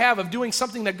consequences do I have of doing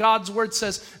something that God's Word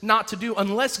says not to do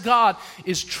unless God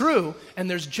is true and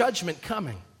there's judgment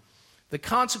coming? The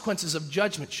consequences of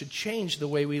judgment should change the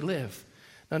way we live.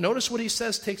 Now notice what he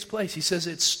says takes place. He says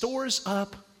it stores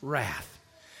up wrath.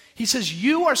 He says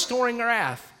you are storing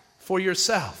wrath for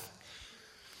yourself.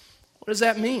 What does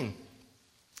that mean?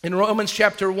 In Romans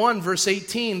chapter 1, verse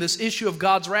 18, this issue of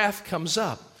God's wrath comes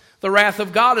up. The wrath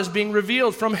of God is being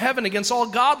revealed from heaven against all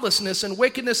godlessness and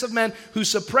wickedness of men who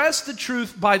suppress the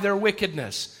truth by their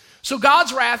wickedness. So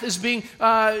God's wrath is being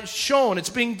shown, it's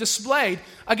being displayed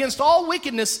against all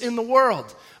wickedness in the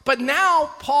world. But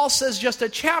now, Paul says just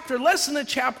less than a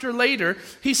chapter later,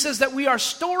 he says that we are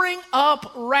storing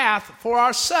up wrath for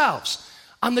ourselves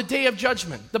on the day of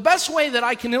judgment. The best way that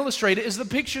I can illustrate it is the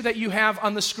picture that you have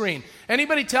on the screen.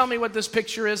 Anybody tell me what this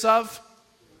picture is of?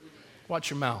 Watch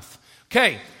your mouth.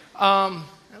 Okay,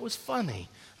 that was funny.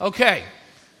 Okay,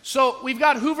 so we've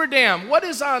got Hoover Dam. What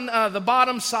is on the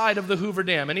bottom side of the Hoover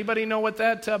Dam? Anybody know what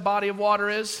that body of water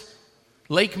is?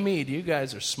 Lake Mead. You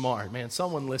guys are smart, man.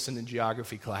 Someone listened in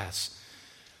geography class.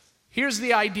 Here's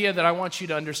the idea that I want you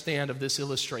to understand of this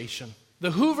illustration.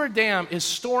 The Hoover Dam is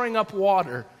storing up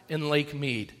water in Lake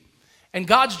Mead. And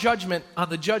God's judgment on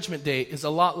the judgment day is a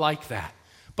lot like that.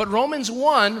 But Romans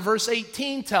 1, verse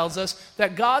 18 tells us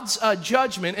that God's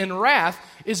judgment and wrath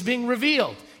is being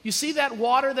revealed. You see that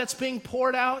water that's being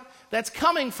poured out? That's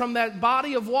coming from that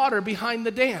body of water behind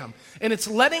the dam. And it's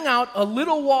letting out a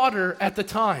little water at the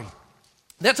time.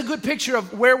 That's a good picture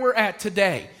of where we're at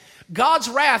today. God's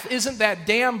wrath isn't that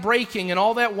dam breaking and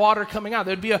all that water coming out.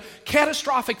 There'd be a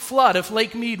catastrophic flood if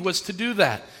Lake Mead was to do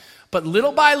that. But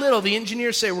little by little, the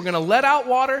engineers say we're going to let out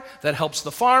water that helps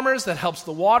the farmers, that helps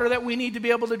the water that we need to be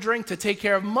able to drink to take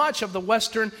care of much of the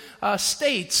western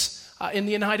states in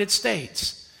the United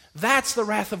States. That's the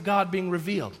wrath of God being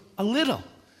revealed. A little.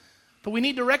 But we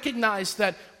need to recognize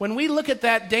that when we look at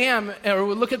that dam, or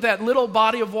we look at that little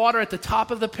body of water at the top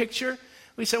of the picture,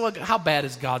 we say, well, how bad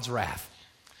is God's wrath?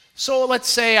 So let's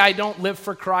say I don't live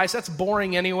for Christ. That's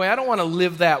boring anyway. I don't want to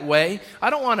live that way. I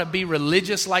don't want to be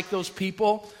religious like those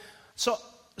people. So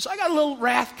I got a little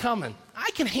wrath coming.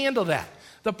 I can handle that.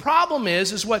 The problem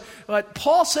is what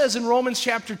Paul says in Romans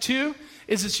chapter 2,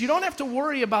 is that you don't have to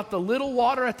worry about the little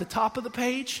water at the top of the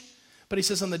page. But he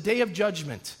says on the day of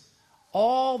judgment,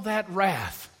 all that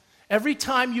wrath, every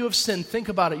time you have sinned, think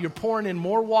about it, you're pouring in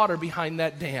more water behind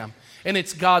that dam. And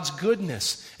it's God's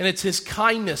goodness, and it's His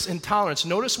kindness and tolerance.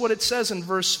 Notice what it says in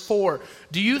verse 4.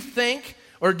 Do you think,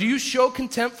 or do you show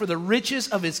contempt for the riches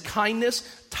of His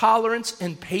kindness, tolerance,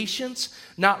 and patience,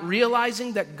 not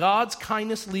realizing that God's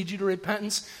kindness leads you to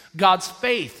repentance? God's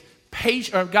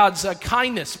God's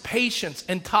kindness, patience,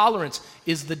 and tolerance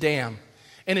is the dam.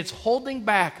 And it's holding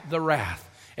back the wrath.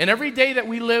 And every day that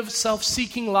we live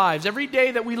self-seeking lives, every day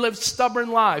that we live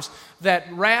stubborn lives,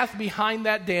 that wrath behind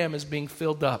that dam is being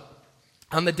filled up.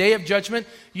 On the day of judgment,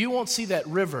 you won't see that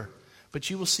river, but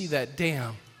you will see that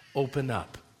dam open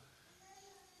up.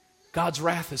 God's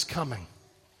wrath is coming.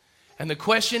 And the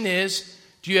question is,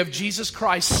 do you have Jesus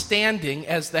Christ standing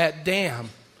as that dam,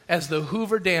 as the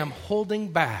Hoover Dam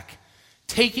holding back,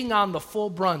 taking on the full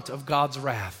brunt of God's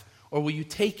wrath? Or will you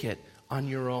take it on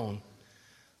your own?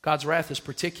 God's wrath is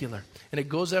particular, and it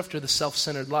goes after the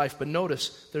self-centered life. But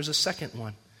notice, there's a second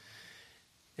one,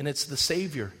 and it's the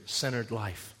Savior-centered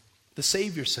life. The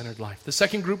Savior-centered life. The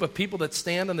second group of people that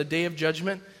stand on the day of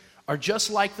judgment are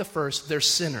just like the first. They're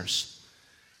sinners.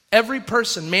 Every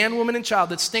person, man, woman, and child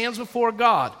that stands before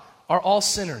God are all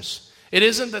sinners. It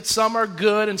isn't that some are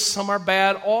good and some are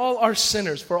bad. All are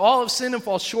sinners. For all have sinned and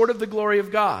fall short of the glory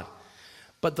of God.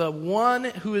 But the one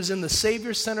who is in the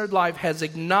Savior-centered life has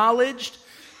acknowledged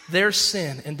their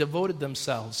sin and devoted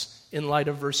themselves, in light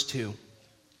of verse 2,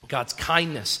 God's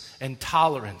kindness and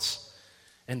tolerance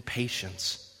and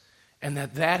patience. And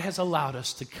that has allowed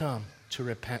us to come to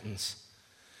repentance.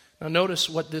 Now notice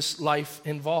what this life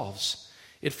involves.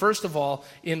 It first of all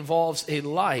involves a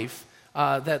life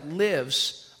that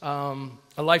lives a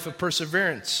life of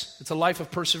perseverance. It's a life of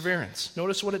perseverance.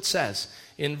 Notice what it says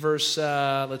in verse,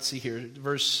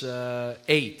 verse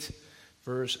 8.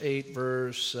 Verse 8,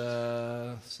 verse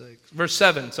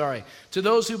 7, sorry. To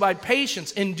those who by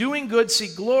patience in doing good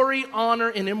seek glory, honor,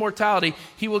 and immortality,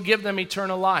 he will give them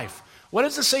eternal life. What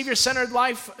is the Savior-centered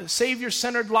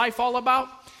life all about?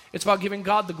 It's about giving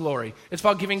God the glory. It's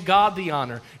about giving God the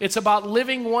honor. It's about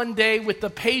living one day with the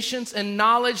patience and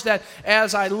knowledge that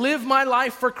as I live my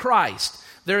life for Christ,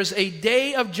 there's a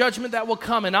day of judgment that will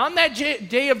come. And on that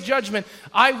day of judgment,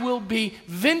 I will be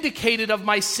vindicated of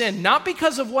my sin. Not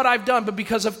because of what I've done, but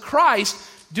because of Christ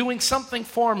doing something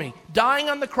for me, dying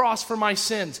on the cross for my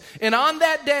sins. And on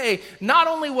that day, not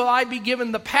only will I be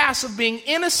given the pass of being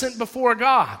innocent before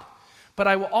God, but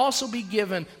I will also be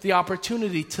given the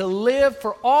opportunity to live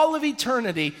for all of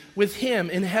eternity with Him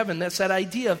in heaven. That's that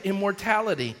idea of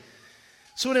immortality.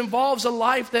 So it involves a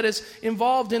life that is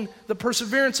involved in the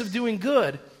perseverance of doing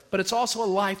good, but it's also a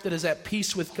life that is at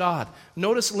peace with God.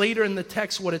 Notice later in the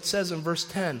text what it says in verse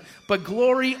 10. But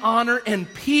glory, honor,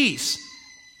 and peace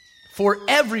for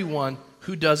everyone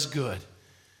who does good.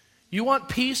 You want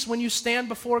peace when you stand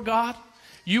before God?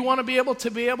 You want to be able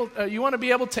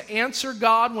to answer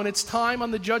God when it's time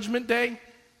on the judgment day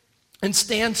and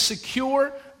stand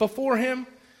secure before Him?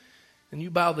 And you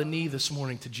bow the knee this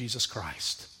morning to Jesus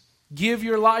Christ. Give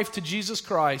your life to Jesus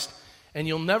Christ, and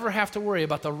you'll never have to worry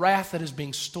about the wrath that is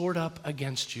being stored up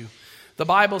against you. The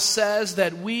Bible says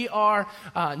that we are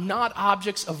not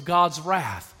objects of God's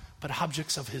wrath, but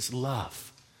objects of His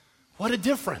love. What a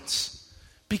difference.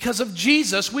 Because of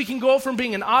Jesus, we can go from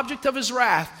being an object of His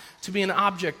wrath to be an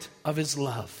object of His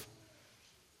love.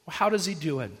 Well, how does He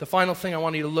do it? The final thing I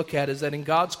want you to look at is that in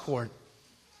God's court,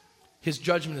 His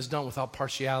judgment is done without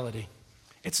partiality.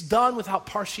 It's done without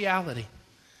partiality.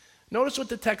 Notice what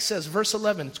the text says, verse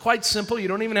 11. It's quite simple. You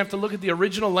don't even have to look at the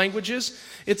original languages.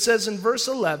 It says in verse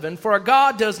 11, for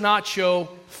God does not show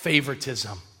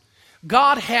favoritism.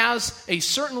 God has a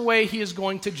certain way He is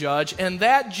going to judge, and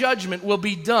that judgment will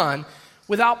be done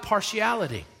without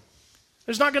partiality.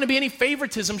 There's not going to be any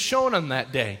favoritism shown on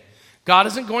that day. God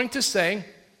isn't going to say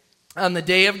on the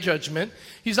day of judgment,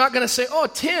 He's not going to say, oh,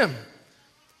 Tim,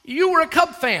 you were a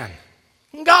Cub fan.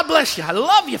 God bless you. I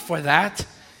love you for that.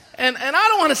 And I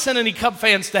don't want to send any Cub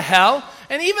fans to hell.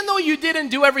 And even though you didn't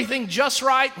do everything just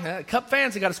right, Cub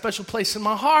fans, they got a special place in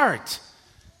my heart.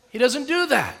 He doesn't do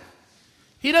that.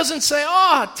 He doesn't say,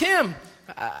 oh, Tim,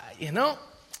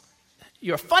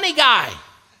 you're a funny guy.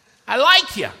 I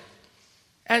like you.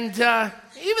 And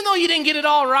even though you didn't get it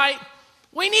all right,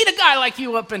 we need a guy like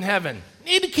you up in heaven.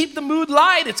 Need to keep the mood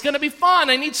light. It's going to be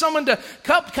fun. I need someone to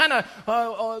kind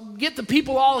of get the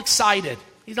people all excited.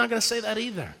 He's not going to say that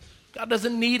either. God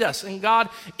doesn't need us, and God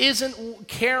isn't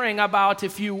caring about,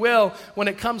 if you will, when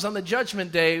it comes on the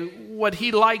judgment day, what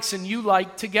He likes and you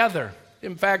like together.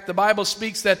 In fact, the Bible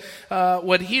speaks that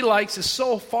what He likes is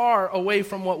so far away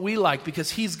from what we like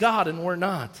because He's God and we're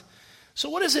not. So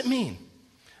what does it mean?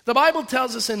 The Bible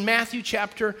tells us in Matthew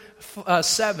chapter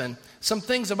 7 some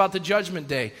things about the judgment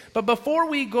day. But before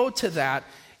we go to that,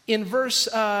 in verse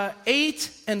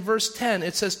 8 and verse 10,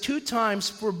 it says 2 times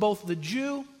for both the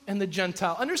Jew and the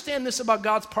Gentile. Understand this about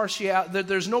God's partiality, that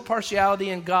there's no partiality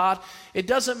in God. It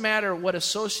doesn't matter what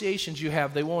associations you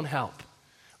have, they won't help.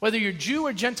 Whether you're Jew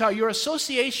or Gentile, your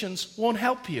associations won't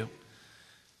help you.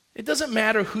 It doesn't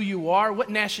matter who you are, what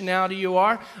nationality you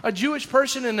are. A Jewish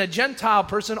person and a Gentile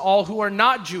person, all who are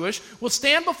not Jewish, will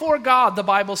stand before God, the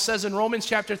Bible says in Romans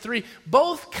chapter 3,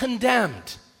 both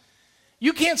condemned.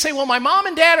 You can't say, well, my mom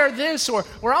and dad are this, or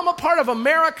I'm a part of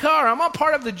America, or I'm a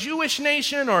part of the Jewish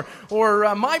nation,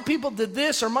 or my people did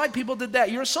this, or my people did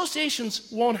that. Your associations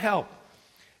won't help.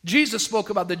 Jesus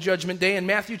spoke about the judgment day in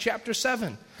Matthew chapter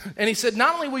 7. And He said,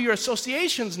 not only will your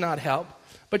associations not help,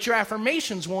 but your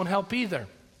affirmations won't help either.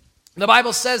 The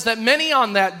Bible says that many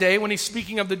on that day, when He's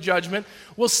speaking of the judgment,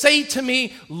 will say to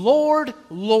me, Lord,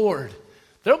 Lord.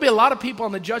 There will be a lot of people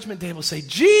on the judgment day who will say,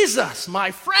 Jesus, my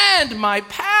friend, my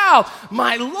pal,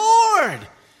 my Lord.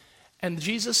 And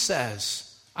Jesus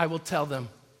says, I will tell them,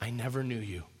 I never knew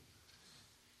you.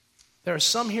 There are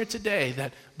some here today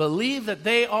that believe that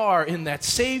they are in that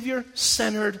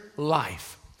Savior-centered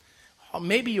life.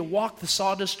 maybe you walked the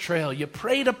sawdust trail, you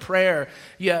prayed a prayer,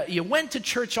 you went to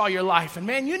church all your life, and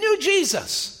man, you knew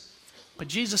Jesus. But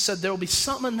Jesus said there will be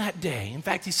some on that day. In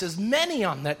fact, he says many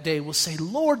on that day will say,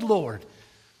 Lord, Lord.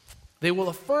 They will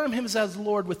affirm him as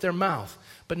Lord with their mouth.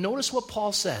 But notice what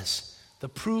Paul says. The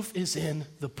proof is in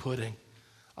the pudding.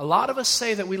 A lot of us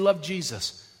say that we love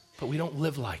Jesus, but we don't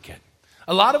live like it.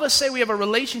 A lot of us say we have a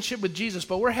relationship with Jesus,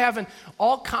 but we're having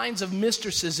all kinds of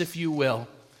mistresses, if you will,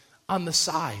 on the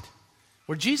side.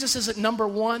 Where Jesus isn't number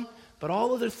one, but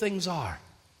all other things are.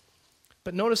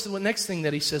 But notice the next thing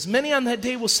that he says. Many on that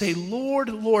day will say, Lord,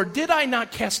 Lord, did I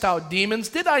not cast out demons?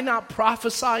 Did I not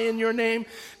prophesy in your name?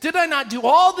 Did I not do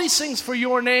all these things for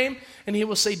your name? And he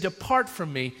will say, depart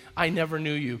from me, I never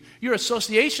knew you. Your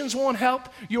associations won't help,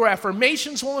 your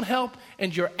affirmations won't help,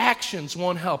 and your actions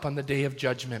won't help on the day of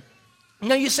judgment.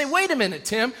 Now you say, wait a minute,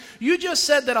 Tim. You just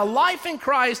said that a life in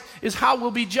Christ is how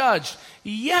we'll be judged.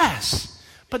 Yes.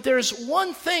 But there's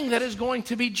one thing that is going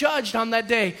to be judged on that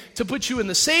day to put you in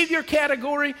the Savior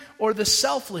category or the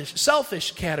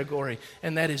selfish category,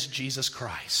 and that is Jesus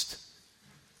Christ.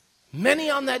 Many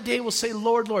on that day will say,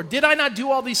 Lord, Lord, did I not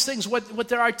do all these things? What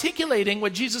they're articulating,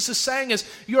 what Jesus is saying is,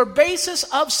 your basis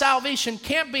of salvation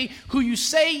can't be who you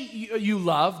say you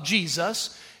love,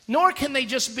 Jesus, nor can they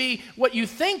just be what you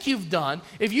think you've done.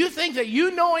 If you think that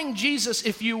you knowing Jesus,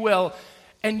 if you will,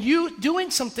 and you doing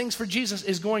some things for Jesus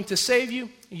is going to save you,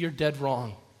 you're dead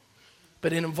wrong.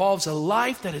 But it involves a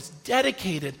life that is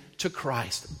dedicated to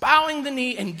Christ, bowing the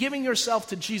knee and giving yourself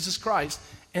to Jesus Christ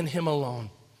and him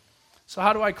alone. So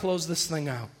how do I close this thing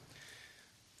out?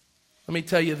 Let me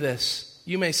tell you this.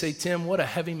 You may say, Tim, what a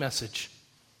heavy message.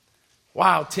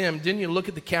 Wow, Tim, didn't you look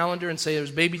at the calendar and say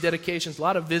there's baby dedications, a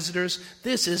lot of visitors?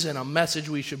 This isn't a message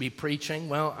we should be preaching.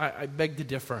 Well, I beg to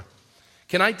differ.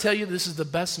 Can I tell you this is the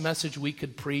best message we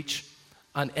could preach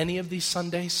on any of these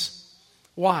Sundays?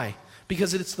 Why?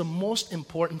 Because it's the most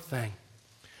important thing.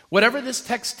 Whatever this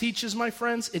text teaches, my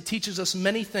friends, it teaches us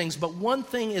many things, but one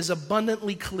thing is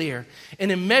abundantly clear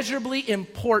and immeasurably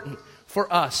important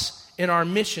for us in our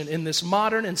mission in this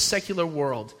modern and secular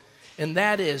world. And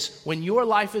that is, when your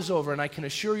life is over, and I can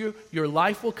assure you, your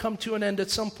life will come to an end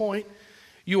at some point,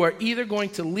 you are either going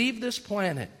to leave this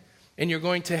planet and you're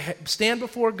going to stand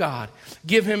before God,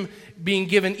 being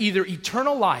given either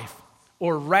eternal life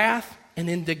or wrath and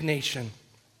indignation.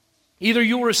 Either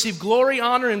you will receive glory,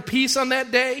 honor, and peace on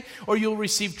that day, or you'll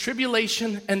receive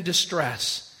tribulation and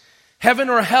distress. Heaven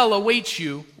or hell awaits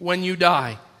you when you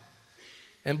die,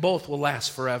 and both will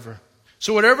last forever.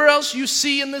 So whatever else you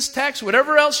see in this text,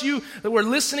 whatever else you were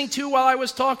listening to while I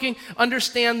was talking,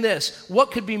 understand this. What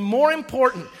could be more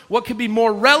important, what could be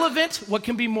more relevant, what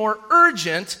can be more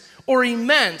urgent or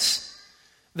immense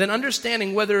than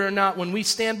understanding whether or not when we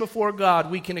stand before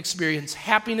God we can experience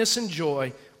happiness and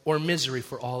joy or misery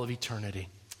for all of eternity.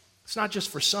 It's not just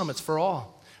for some, it's for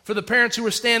all. For the parents who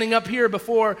were standing up here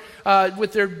before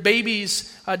with their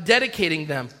babies, dedicating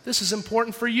them, this is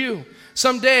important for you.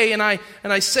 Someday, and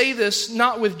I say this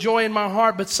not with joy in my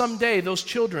heart, but someday those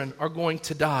children are going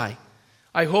to die.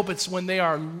 I hope it's when they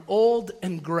are old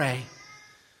and gray,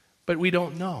 but we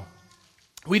don't know.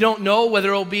 We don't know whether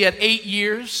it'll be at 8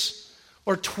 years,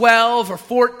 or 12, or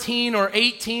 14, or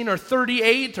 18, or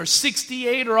 38, or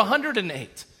 68, or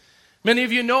 108. Many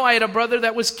of you know I had a brother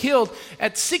that was killed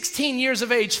at 16 years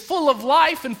of age, full of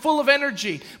life and full of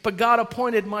energy. But God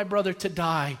appointed my brother to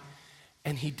die,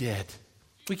 and he did.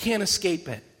 We can't escape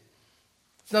it.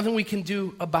 There's nothing we can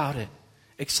do about it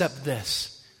except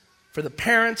this. For the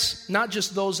parents, not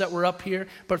just those that were up here,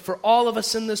 but for all of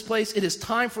us in this place, it is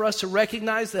time for us to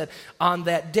recognize that on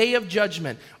that day of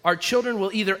judgment, our children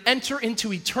will either enter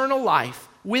into eternal life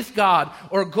with God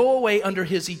or go away under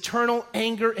his eternal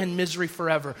anger and misery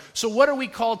forever. So what are we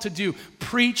called to do?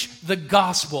 Preach the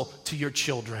gospel to your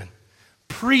children.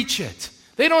 Preach it.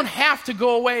 They don't have to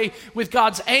go away with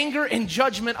God's anger and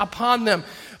judgment upon them,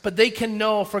 but they can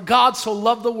know, for God so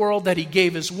loved the world that he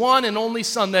gave his one and only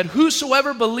Son, that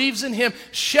whosoever believes in him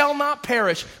shall not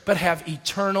perish, but have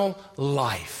eternal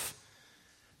life.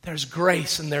 There's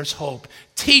grace and there's hope.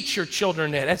 Teach your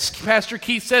children it. As Pastor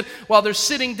Keith said, while they're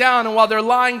sitting down and while they're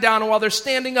lying down and while they're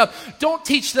standing up, don't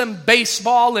teach them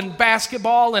baseball and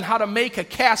basketball and how to make a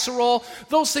casserole.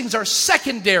 Those things are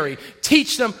secondary.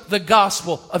 Teach them the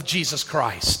gospel of Jesus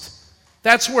Christ.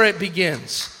 That's where it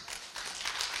begins.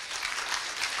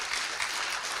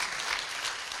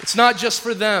 It's not just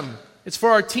for them. It's for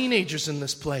our teenagers in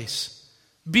this place.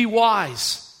 Be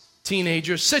wise.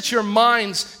 Teenagers, set your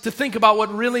minds to think about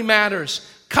what really matters.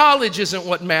 College isn't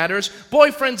what matters.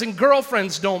 Boyfriends and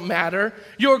girlfriends don't matter.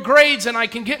 Your grades, and I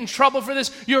can get in trouble for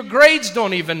this, your grades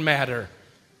don't even matter.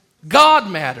 God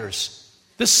matters.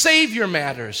 The Savior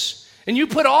matters. And you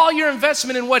put all your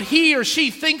investment in what he or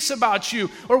she thinks about you,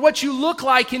 or what you look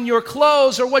like in your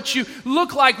clothes, or what you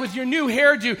look like with your new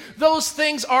hairdo. Those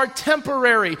things are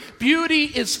temporary. Beauty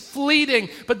is fleeting.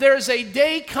 But there is a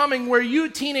day coming where you,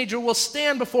 teenager, will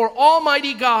stand before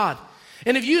Almighty God.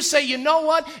 And if you say, you know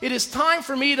what? It is time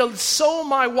for me to sow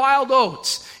my wild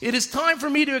oats. It is time for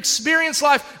me to experience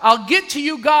life. I'll get to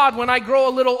you, God, when I grow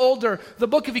a little older. The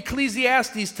book of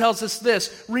Ecclesiastes tells us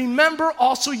this. Remember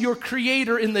also your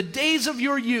Creator in the days of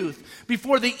your youth,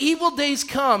 before the evil days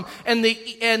come and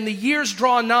the years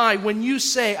draw nigh, when you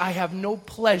say, I have no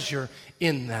pleasure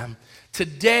in them.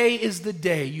 Today is the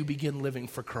day you begin living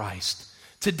for Christ.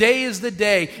 Today is the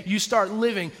day you start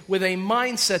living with a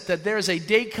mindset that there's a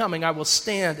day coming I will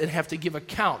stand and have to give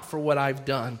account for what I've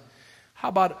done. How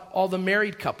about all the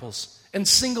married couples and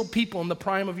single people in the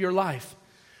prime of your life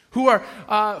who are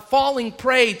falling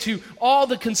prey to all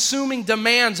the consuming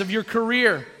demands of your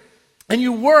career? And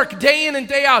you work day in and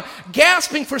day out,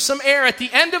 gasping for some air at the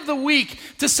end of the week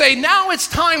to say, now it's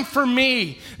time for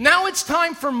me. Now it's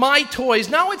time for my toys.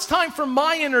 Now it's time for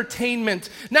my entertainment.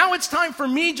 Now it's time for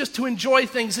me just to enjoy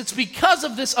things. It's because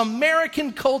of this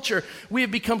American culture we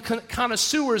have become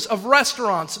connoisseurs of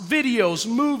restaurants, videos,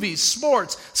 movies,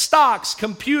 sports, stocks,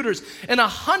 computers, and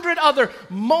 100 other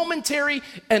momentary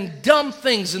and dumb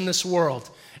things in this world.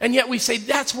 And yet we say,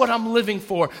 that's what I'm living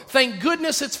for. Thank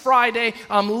goodness it's Friday.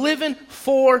 I'm living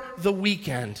for the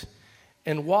weekend.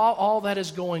 And while all that is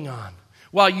going on,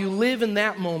 while you live in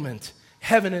that moment,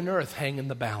 heaven and earth hang in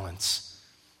the balance.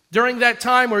 During that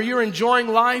time where you're enjoying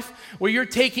life, where you're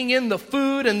taking in the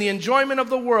food and the enjoyment of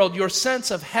the world, your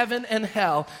sense of heaven and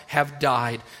hell have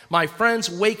died. My friends,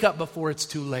 wake up before it's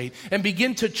too late and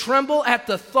begin to tremble at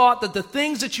the thought that the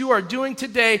things that you are doing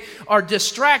today are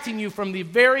distracting you from the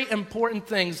very important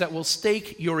things that will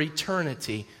stake your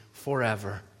eternity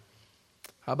forever.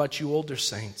 How about you older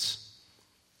saints?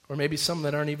 Or maybe some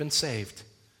that aren't even saved.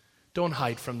 Don't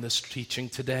hide from this teaching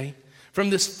today. From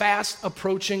this fast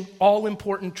approaching,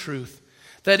 all-important truth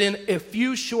that in a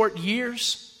few short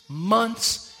years,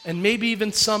 months, and maybe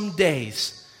even some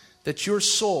days, that your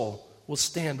soul will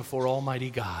stand before Almighty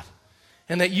God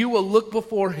and that you will look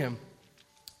before Him.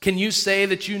 Can you say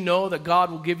that you know that God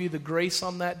will give you the grace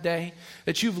on that day?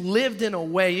 That you've lived in a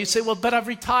way, you say, well, but I've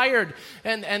retired,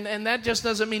 and that just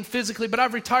doesn't mean physically, but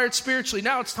I've retired spiritually.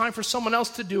 Now it's time for someone else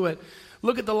to do it.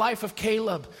 Look at the life of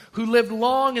Caleb, who lived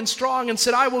long and strong and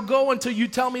said, I will go until you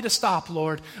tell me to stop,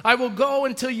 Lord. I will go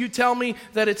until you tell me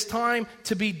that it's time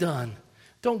to be done.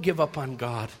 Don't give up on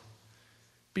God.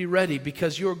 Be ready,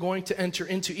 because you're going to enter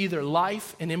into either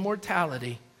life and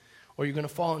immortality, or you're going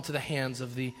to fall into the hands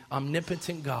of the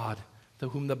omnipotent God, to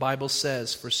whom the Bible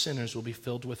says, for sinners will be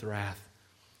filled with wrath.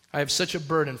 I have such a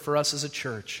burden for us as a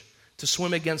church to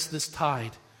swim against this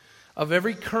tide of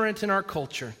every current in our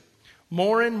culture.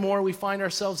 More and more we find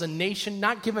ourselves a nation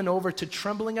not given over to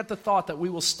trembling at the thought that we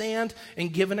will stand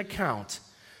and give an account,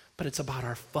 but it's about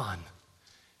our fun.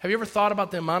 Have you ever thought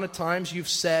about the amount of times you've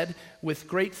said with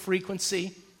great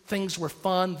frequency, things were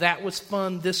fun, that was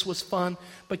fun, this was fun,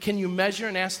 but can you measure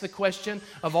and ask the question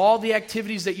of all the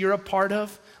activities that you're a part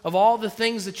of all the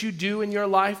things that you do in your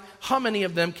life, how many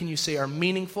of them can you say are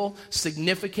meaningful,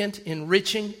 significant,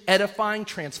 enriching, edifying,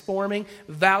 transforming,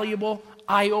 valuable,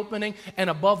 eye-opening, and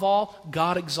above all,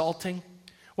 God-exalting?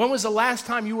 When was the last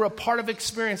time you were a part of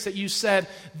experience that you said,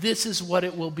 this is what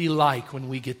it will be like when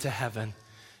we get to heaven?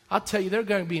 I'll tell you, there are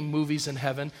going to be movies in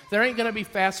heaven. There ain't going to be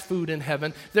fast food in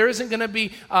heaven. There isn't going to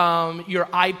be your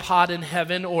iPod in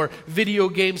heaven or video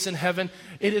games in heaven.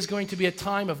 It is going to be a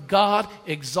time of God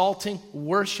exalting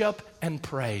worship and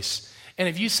praise. And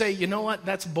if you say, you know what,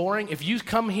 that's boring. If you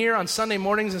come here on Sunday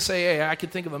mornings and say, hey, I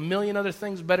could think of a million other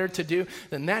things better to do,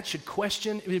 then that should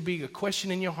it would be a question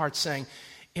in your heart saying,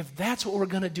 if that's what we're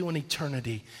going to do in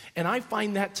eternity, and I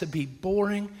find that to be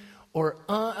boring or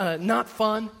not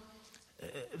fun,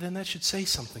 then that should say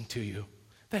something to you.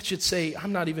 That should say,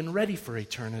 I'm not even ready for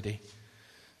eternity.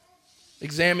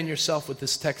 Examine yourself with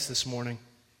this text this morning.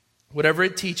 Whatever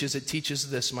it teaches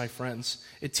this, my friends.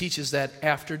 It teaches that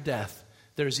after death,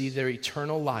 there's either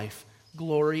eternal life,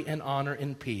 glory and honor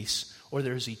and peace, or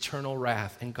there's eternal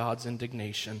wrath and God's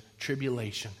indignation,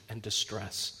 tribulation and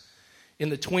distress. In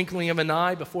the twinkling of an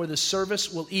eye, before the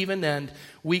service will even end,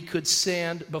 we could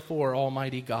stand before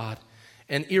Almighty God.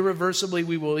 And irreversibly,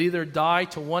 we will either die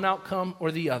to one outcome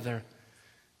or the other.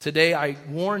 Today, I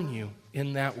warn you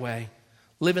in that way.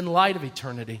 Live in light of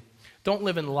eternity. Don't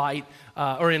live in light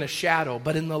or in a shadow,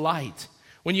 but in the light.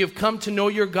 When you have come to know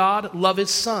your God, love His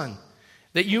Son,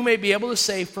 that you may be able to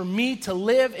say, for me to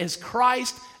live is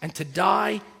Christ and to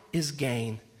die is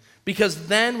gain. Because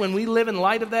then when we live in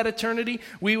light of that eternity,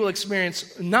 we will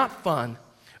experience not fun,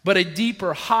 but a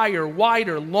deeper, higher,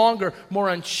 wider, longer, more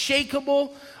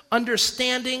unshakable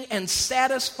understanding and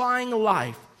satisfying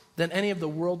life than any of the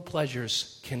world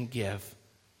pleasures can give.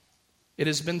 It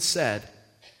has been said,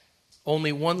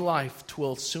 only one life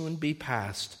will soon be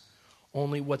passed.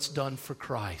 Only what's done for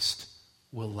Christ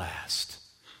will last.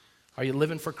 Are you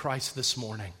living for Christ this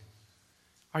morning?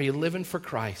 Are you living for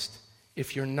Christ?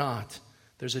 If you're not,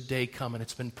 there's a day coming.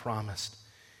 It's been promised.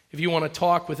 If you want to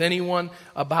talk with anyone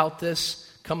about this,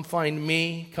 come find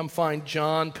me. Come find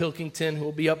John Pilkington, who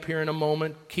will be up here in a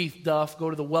moment. Keith Duff. Go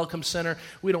to the Welcome Center.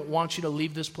 We don't want you to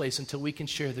leave this place until we can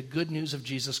share the good news of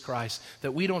Jesus Christ,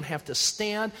 that we don't have to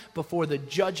stand before the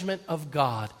judgment of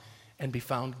God and be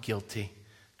found guilty.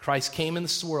 Christ came in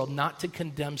this world not to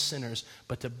condemn sinners,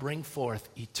 but to bring forth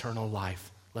eternal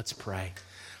life. Let's pray.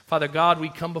 Father God, we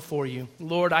come before you.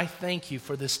 Lord, I thank you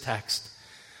for this text.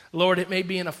 Lord, it may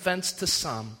be an offense to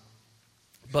some,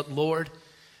 but Lord,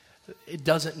 it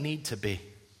doesn't need to be.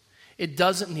 It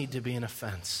doesn't need to be an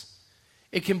offense.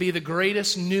 It can be the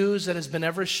greatest news that has been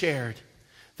ever shared,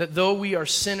 that though we are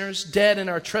sinners, dead in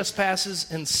our trespasses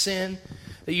and sin,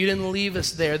 that you didn't leave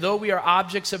us there. Though we are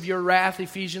objects of your wrath,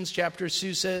 Ephesians chapter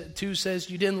 2 says,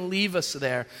 you didn't leave us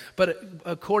there. But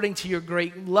according to your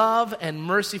great love and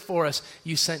mercy for us,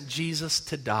 you sent Jesus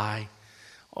to die.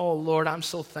 Oh, Lord, I'm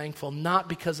so thankful, not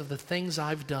because of the things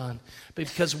I've done, but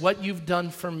because what you've done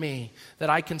for me,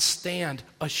 that I can stand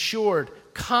assured,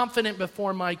 confident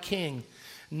before my King,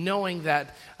 knowing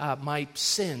that my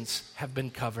sins have been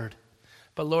covered.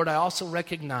 But Lord, I also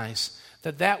recognize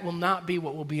that that will not be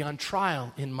what will be on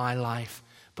trial in my life,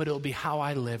 but it will be how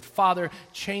I lived. Father,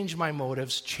 change my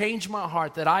motives, change my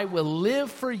heart, that I will live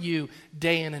for you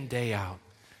day in and day out.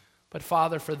 But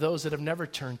Father, for those that have never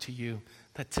turned to you,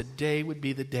 that today would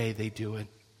be the day they do it.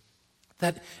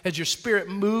 That as your Spirit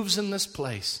moves in this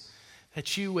place,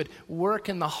 that you would work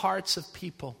in the hearts of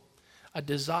people a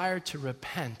desire to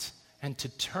repent and to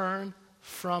turn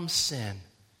from sin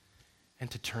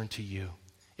and to turn to you.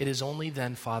 It is only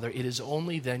then, Father, it is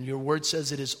only then, your word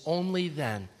says it is only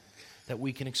then that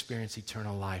we can experience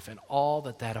eternal life and all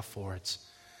that that affords.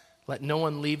 Let no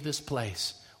one leave this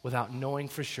place without knowing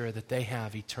for sure that they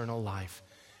have eternal life.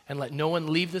 And let no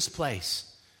one leave this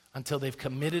place until they've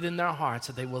committed in their hearts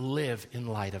that they will live in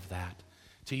light of that.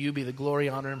 To you be the glory,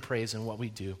 honor, and praise in what we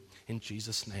do. In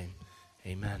Jesus' name,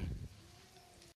 amen.